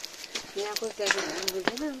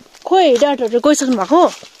खोइ ड्याडहरू गइसक्नु भएको।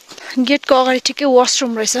 गेटको अगाडि ठिकै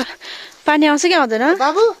वासरुम रहेछ। पानी आउँछ कि आउँदैन?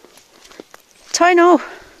 बाबु छैन हौ।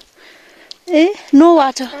 ए नो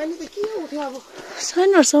वाटर पानी त के उठ्यो अब छैन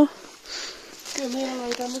रहेछ हौ। त्यो मेरो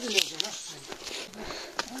लाइटा मात्रै ल्याउँछ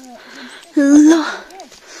ल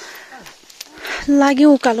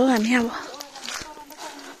लाग्यौँ उकालो हामी। अब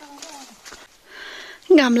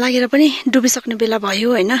घाम लागेर पनि डुबिसक्ने बेला भयो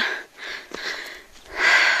होइन।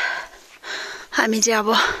 हामी चाहिँ अब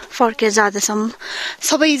फर्केर जाँदैछौँ।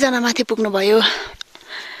 सबैजना माथि पुग्नुभयो।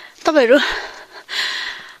 तपाईँहरू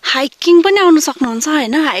हाइकिङ पनि आउनु सक्नुहुन्छ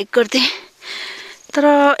होइन, हाइक गर्दै। तर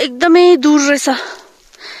एकदमै दूर रहेछ।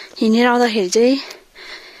 हिँडेर आउँदाखेरि चाहिँ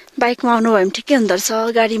बाइकमा आउनुभयो भने ठिकै हुँदो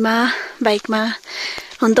रहेछ। गाडीमा बाइकमा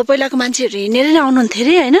हुन त पहिलाको मान्छेहरू हिँडेरै आउनुहुन्थ्यो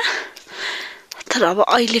अरे होइन। तर अब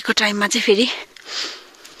अहिलेको टाइममा चाहिँ फेरि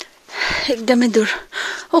एकदमै दूर।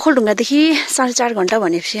 ओखलढुङ्गादेखि 4.5 घन्टा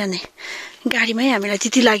भनेपछि अनि गाडीमै हामीलाई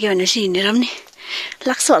त्यति लाग्यो भनेपछि हिँडेर पनि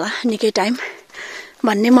लाग्छ होला निकै टाइम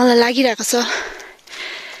भन्ने मलाई लागिरहेको छ।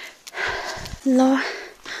 ल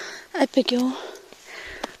आइपुग्यो।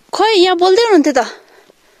 खोइ यहाँ बोल्दै हुनुहुन्थ्यो त।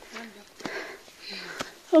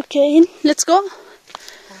 Okay let's go.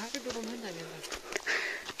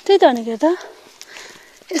 त्यही त भनेको त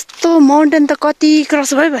यस्तो माउन्टेन त कति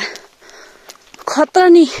क्रस भयो खतरा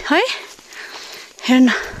नि है। हेर्न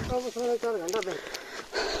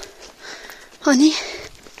अनि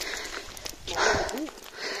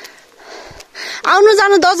आउनु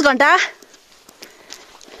जानु 10 घन्टा।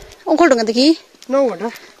 ओखलढुङ्गादेखि 9 घन्टा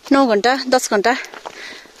 9 घन्टा 10 घन्टा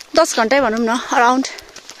 10 घन्टै भनौँ न अराउन्ड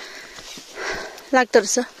लाग्दो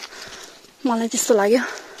रहेछ। मलाई त्यस्तो लाग्यो।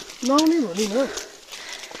 9 नै भनि न।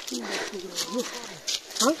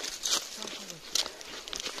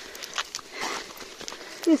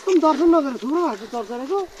 यसको पनि दर्शन नगरेर थुप्रो भएको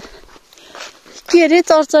चर्चरेको के अरे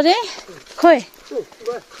चर्चरे खोइ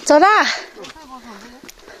चरा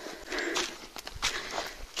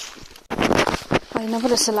होइन पो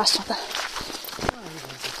रहेछ लास्टमा त।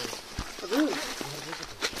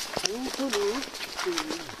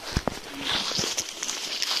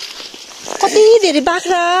 कति धेरै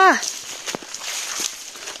बाख्रा।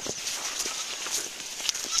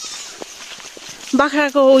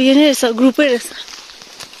 बाख्राको उयो नै रहेछ ग्रुपै रहेछ।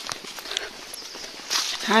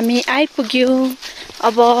 हामी आइपुग्यौँ।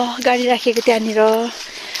 अब गाडी राखेको त्यहाँनिर।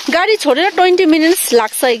 गाडी छोडेर 20 मिनट्स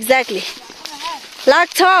लाग्छ एक्ज्याक्टली।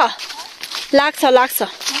 लाग्छ लाग्छ लाग्छ।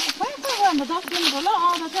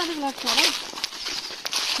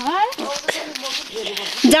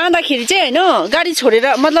 जाँदाखेरि चाहिँ होइन गाडी छोडेर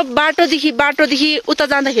मतलब बाटोदेखि उता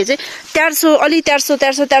जाँदाखेरि चाहिँ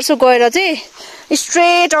 1300 गएर चाहिँ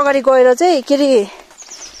स्ट्रेट अगाडि गएर चाहिँ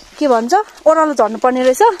के भन्छ ओह्रालो झर्नुपर्ने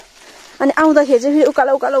रहेछ। अनि आउँदाखेरि चाहिँ फेरि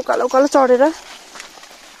उकालो चढेर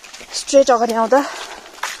स्ट्रेट अगाडि आउँदा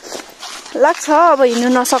लाग्छ। अब हिँड्नु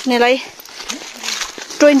नसक्नेलाई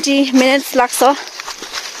 20 मिनट्स लाग्छ।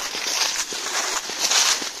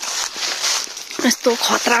 यस्तो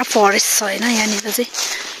खतरा फरेस्ट छ होइन यहाँनिर चाहिँ।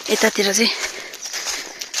 यतातिर चाहिँ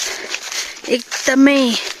एकदमै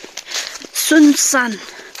सुनसान।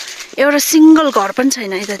 एउटा सिङ्गल घर पनि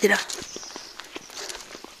छैन यतातिर।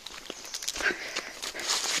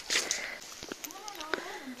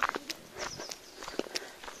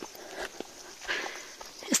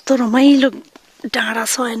 यस्तो रमाइलो डाँडा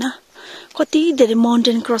छ होइन। कति धेरै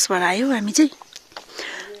माउन्टेन क्रस भएर आयो हामी चाहिँ।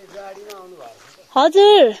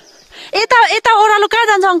 हजुर यता ओह्रालो कहाँ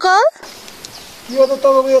जान्छ अङ्कल? यो त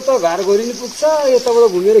तपाईँको यो त घारघोरी नि पुग्छ।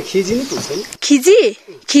 यताबाट घुमेर खिजी नि पुग्छ नि।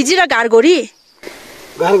 खिजी र घारघोरी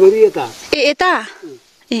यता यता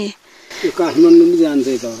ए यो काठमाडौँ पनि जान्छ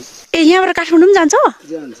यता। ए यहाँबाट काठमाडौँ पनि जान्छ?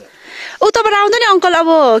 उताबाट आउँदा नि अङ्कल। अब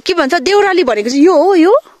के भन्छ देउराली भनेको चाहिँ यो हो।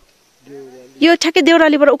 यो ठ्याक्कै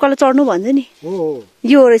देउरालीबाट उकालो चढ्नु भन्छ नि।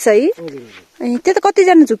 यो रहेछ है। त्यही त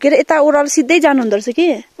कतिजना झुकेर यता ओह्रालो सिधै जानु हुँदो रहेछ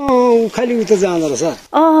कि। खालि उता जाँदो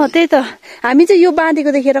रहेछ। त्यही त हामी चाहिँ यो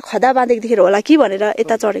बाँधेको देखेर खदा बाँधेको देखेर होला कि भनेर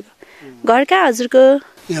यता चढेको। घर कहाँ हजुरको?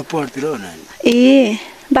 यहाँ पढतिर हो न। ए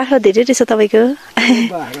बाख्रा धेरै रहेछ तपाईँको।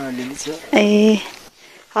 ए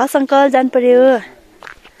हस् अङ्कल जानु पर्यो।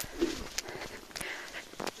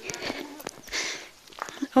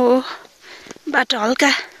 ओ बाटो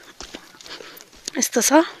हल्का यस्तो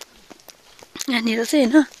छ यहाँनिर चाहिँ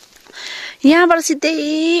होइन। यहाँबाट सिधै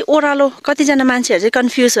ओह्रालो कतिजना मान्छेहरू चाहिँ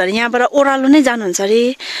कन्फ्युज भएर यहाँबाट ओह्रालो नै जानुहुन्छ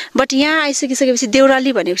अरे। बट यहाँ आइसकिसकेपछि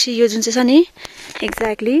देउराली भनेपछि यो जुन चाहिँ छ नि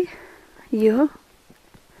एक्ज्याक्टली यो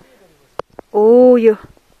ओ यो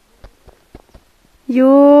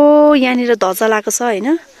यहाँनिर ध्वजा लगाएको छ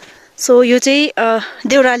होइन। सो यो चाहिँ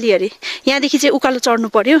देउराली अरे। यहाँदेखि चाहिँ उकालो चढ्नु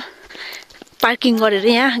पर्यो पार्किङ गरेर।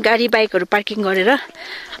 यहाँ गाडी बाइकहरू पार्किङ गरेर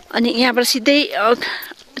अनि यहाँबाट सिधै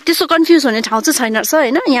त्यस्तो कन्फ्युज हुने ठाउँ चाहिँ छैन रहेछ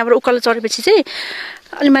होइन। यहाँबाट उकालो चढेपछि चाहिँ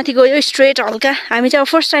अलि माथि गयो स्ट्रेट हल्का। हामी चाहिँ अब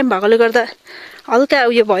फर्स्ट टाइम भएकोले गर्दा हल्का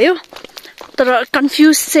उयो भयो, तर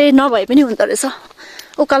कन्फ्युज चाहिँ नभए पनि हुँदो रहेछ।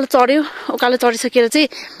 उकालो चढ्यो, उकालो चढिसकेर चाहिँ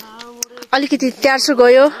अलिकति 400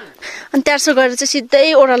 गयो, अनि 400 गएर चाहिँ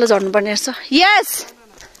सिधै ओह्रालो झर्नुपर्ने रहेछ। यस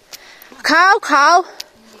खाऊ खाऊ।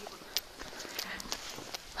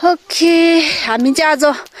 ओके, हामी चाहिँ आज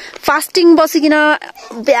फास्टिङ बसिकन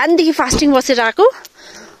बिहानदेखि फास्टिङ बसेर आएको।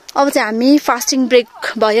 अब चाहिँ हामी फास्टिङ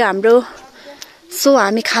ब्रेक भयो हाम्रो, सो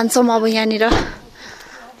हामी खान्छौँ अब यहाँनिर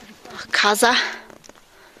खाजा।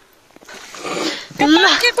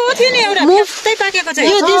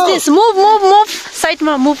 मुभ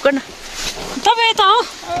साइडमा मुभ गर्न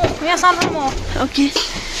ओके।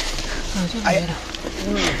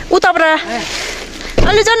 उताबाट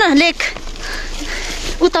अलि जान लेक,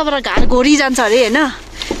 उताबाट घाट घोरी जान्छ अरे होइन,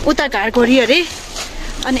 उता घाट घोरी अरे,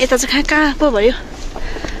 अनि यता चाहिँ कहाँ पो भयो।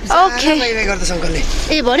 ओके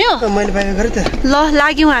ए भन्यो ल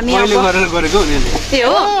लाग्यौँ हामी ए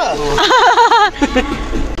हो।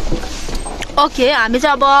 ओके, हामी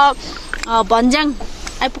चाहिँ अब भन्ज्याङ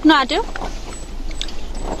आइपुग्न आँट्यो।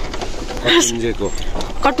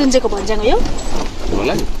 कटुन्जेको भन्ज्याङ हो यो।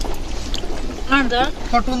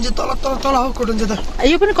 कटुन्जे तल तल तल हो कटुन्जे त।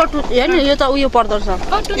 यो पनि कटुन होइन, यो त उयो पर्दो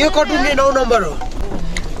रहेछ। यो कटुन्जे 9 नम्बर हो।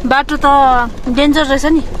 बाटो त डेन्जर रहेछ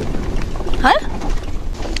नि है,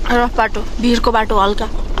 रफ बाटो, भिरको बाटो हल्का।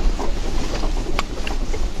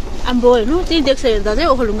 हाम्रो हेर्नु त्यही देख्छ हेर्दा चाहिँ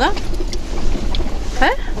ओखलढुङ्गा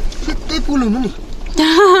है, त्यही पुल हुनु नि।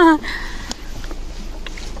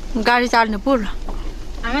 गाडी चाल्ने पुल।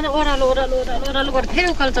 हामी त ओह्रालो ओह्रालो ओह्रालो ओह्रालो गरेर फेरि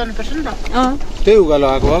उकालो चढ्नुपर्छ नि त। त्यही उकालो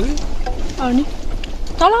आएको अघि अनि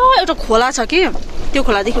तल एउटा खोला छ कि, त्यो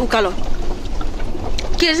खोलादेखि उकालो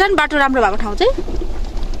के रहेछ नि बाटो राम्रो भएको ठाउँ चाहिँ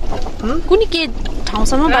कुनै के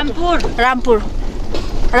ठाउँसम्म रामपुर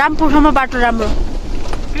रामपुरसम्म बाटो राम्रो।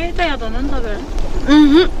 त्यही याद हुँदैन नि तपाईँहरू।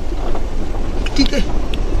 ठिकै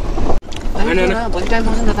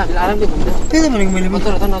त्यही त भनेको मैले।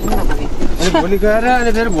 भोलि गएर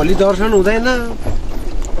अनि फेरि भोलि दर्शन हुँदैन।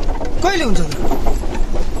 कहिले हुन्छ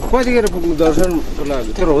कतिखेर पुग्नु दर्शनको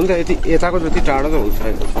लागि? तर हुन्छ यति यताको जति टाढो त हुन्छ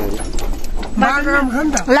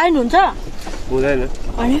लाइन हुन्छ हुँदैन।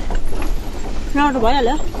 अनि नट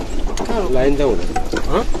भइहाल्यो लाइन त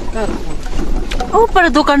हुँदैन। ओ पर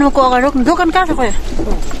दोकानमा को अगाडि रोक्नु, दोकान कहाँ छ खोइ।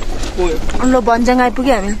 ल भन्ज्याङ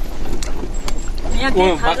आइपुग्यो हामी।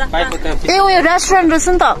 ए उयो रेस्टुरेन्ट रहेछ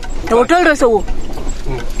नि त, होटल रहेछ ऊ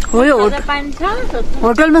हो। यो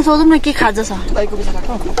होटलमा सोधौँ न के खाजा छ।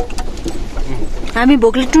 हामी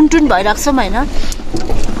भोकले टुनटुन भइरहेको छौँ होइन।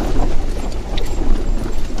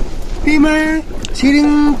 पेमा छिरिङ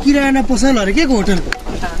किराना पसल अरे के को होटल?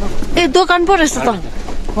 ए दोकान पो रहेछ त,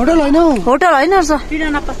 होटल होइन हौ। होटल होइन रहेछ,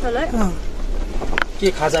 किराना पसल है।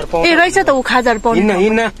 के खाजार पाउँछ? ए रहेछ त ऊ खाजार पाउनु।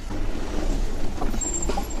 हिँड्न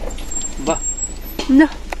न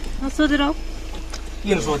सोधेर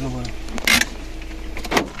किन सोध्नु पर्यो?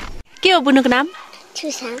 के हो बुनुको नाम?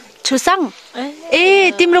 छुसाङ।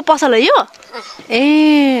 ए तिम्रो पसल हो यो?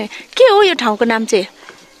 ए के हो यो ठाउँको नाम चाहिँ?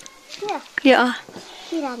 यो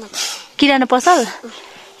किराना पसल।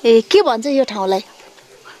 ए के भन्छ यो ठाउँलाई?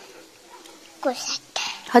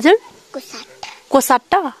 हजुर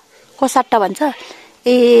कोसाट्टा भन्छ।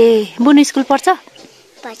 ए बुनु स्कुल पढ्छ?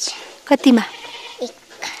 कतिमा?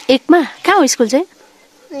 1 मा। कहाँ हो स्कुल चाहिँ?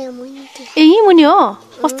 ए यहीँ मुनि हो,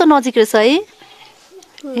 कस्तो नजिक रहेछ है।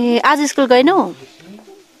 ए आज स्कुल गएनौ?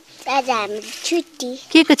 आज हामी छुट्टी।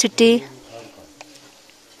 के को छुट्टी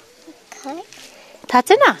थाहा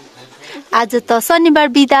छैन? आज त शनिबार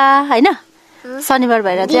बिदा होइन, शनिबार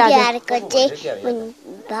भएर चाहिँ आज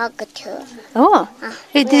हो।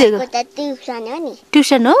 ए दिदीको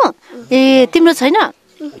ट्युसन हो। ए तिम्रो छैन?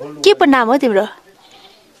 के पो नाम हो तिम्रो?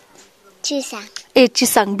 ए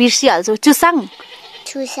चुसाङ, बिर्सिहाल्छु।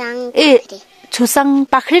 ए छुसाङ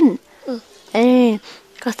पाखरिन। ए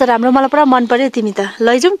कस्तो राम्रो, मलाई पुरा मन पर्यो। तिमी त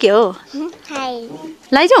लैजाउँ के हो?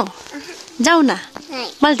 लैजाउँ जाउँ न,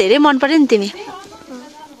 मलाई धेरै मन पर्यो नि तिमी।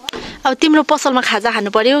 अब तिम्रो पसलमा खाजा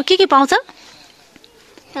खानु पर्यो, के पाउँछ?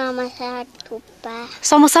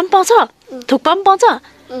 समोसा पनि पाउँछ, थुक्पा पनि पाउँछ।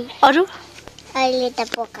 अरू अहिले त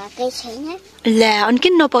पकाएकै छैन। ल्या अनि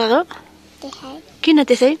किन नपकाएको? किन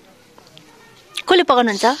त्यसै? कसले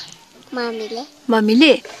पकाउनुहुन्छ?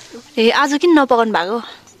 मम्मीले। ए आज किन नपकाउनु भएको?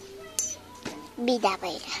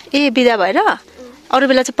 ए बिदा भएर। अरू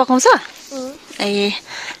बेला चाहिँ पकाउँछ? ए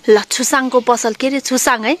ल छुसाङको पसल, के अरे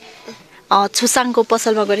छुसाङ है, छुसाङको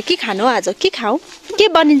पसलमा गएर के खानु आज? के खाऊ? के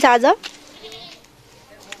बनिन्छ आज?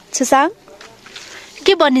 छुसाङ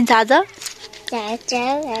के बनिन्छ आज?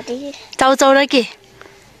 चाउचाउ र के?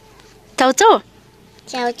 चाउचाउ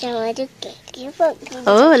चाउचाउहरू के पकाउँछ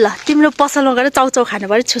हो ल तिम्रो पसलमा गएर चाउचाउ खानु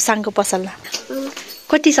पर्यो छुसाङको पसलमा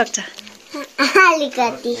कति सक्छ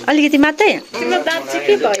अलिकति अलिकति मात्रै दाँत चाहिँ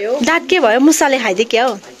के भयो दाँत के भयो मुसाले खाइदियो क्या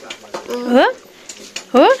हो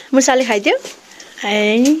हो मुसाले खाइदियो है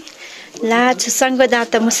ला छुसाङको दाँत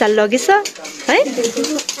त मुसाले लगेछ है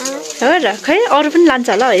हो र खै अरू पनि लान्छ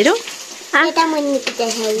होला हेरौँ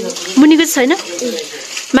मुनिको चाहिँ छैन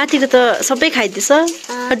माथिको त सबै खाइदिएछ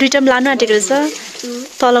दुईटा पनि लानु आँटेको रहेछ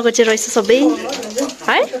तलको चाहिँ रहेछ सबै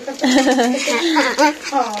है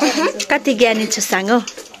कति ज्ञानी छुसाङ हो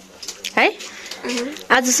है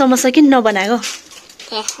आज समोसा किन नबनाएको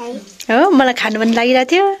हो मलाई खानु पनि लागिरहेको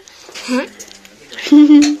थियो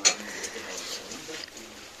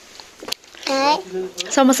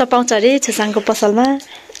समोसा पाउँछ अरे छुसाङको पसलमा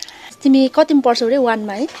तिमी कतिमा पढ्छौ अरे 1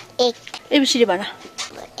 मा है एबिसिडी भन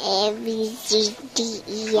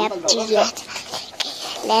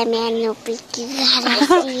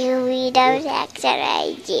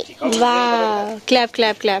वाह क्ल्याप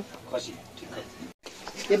क्ल्याप क्ल्याप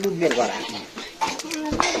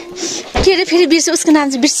के अरे फेरि बिर्स उसको नाम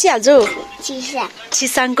चाहिँ बिर्सिहाल्छौ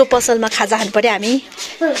छिसाङको पसलमा खाजा खानु पर्यो हामी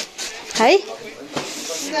है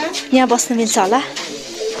यहाँ बस्न मिल्छ होला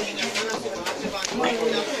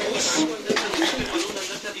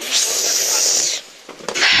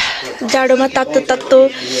जाडोमा तातो तातो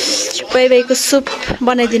भइको सुप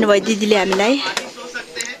बनाइदिनु भयो दिदीले हामीलाई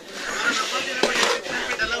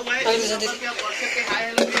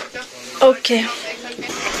ओके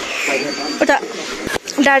उता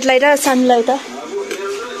डाडलाई र सानलाई त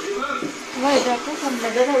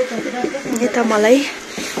यता मलाई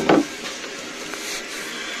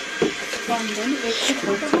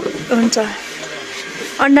हुन्छ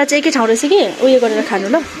अन्डा चाहिँ एकै ठाउँ रहेछ कि उयो गरेर खानु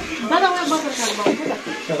ल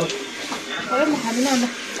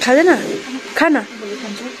खाँदैन खान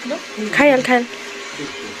खाइहाल खाइहाल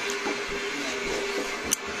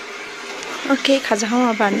ओके खाजा खाउँ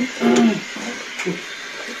अब हामी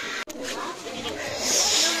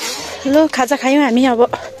ल खाजा खायौँ हामी अब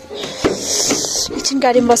एकछिन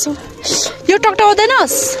गाडीमा बसौँ यो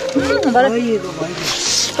टकटकाउँदैनस्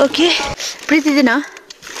ओके प्रीति दिन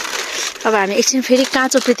अब हामी एकछिन फेरि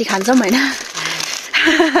काँचो प्रीति खान्छौँ होइन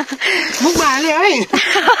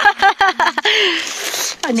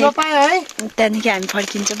अनि त्यहाँदेखि हामी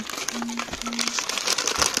फर्किन्छौँ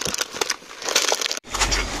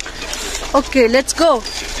ओके लेट्स गो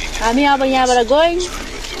हामी अब यहाँबाट गयौँ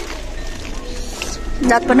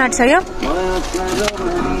दाँत पनि आँटिसक्यो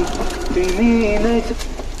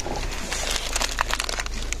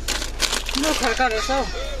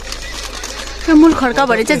मूल खड्का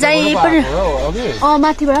भने चाहिँ जाइ पनि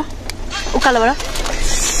माथिबाट उकालोबाट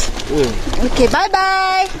okay by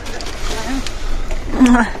by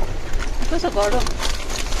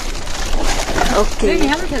okay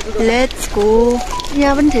let's go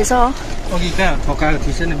यहाँ पनि थिएछ अघि कहाँ ठोकाएको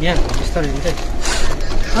थिएछ नि बिहान बिस्तारै हुन्छ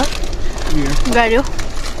गाडी हो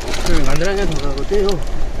भन्दा कहाँ ठोकाएको त्यही हो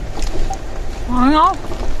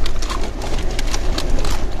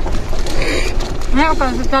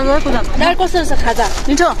दाल कस्तो रहेछ खाजा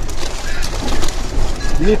मिठो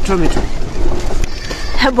मिठो मिठो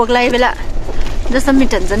भोक लागेको बेला जस्तो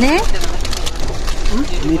मिठो हुन्छ नि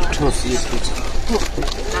मिठो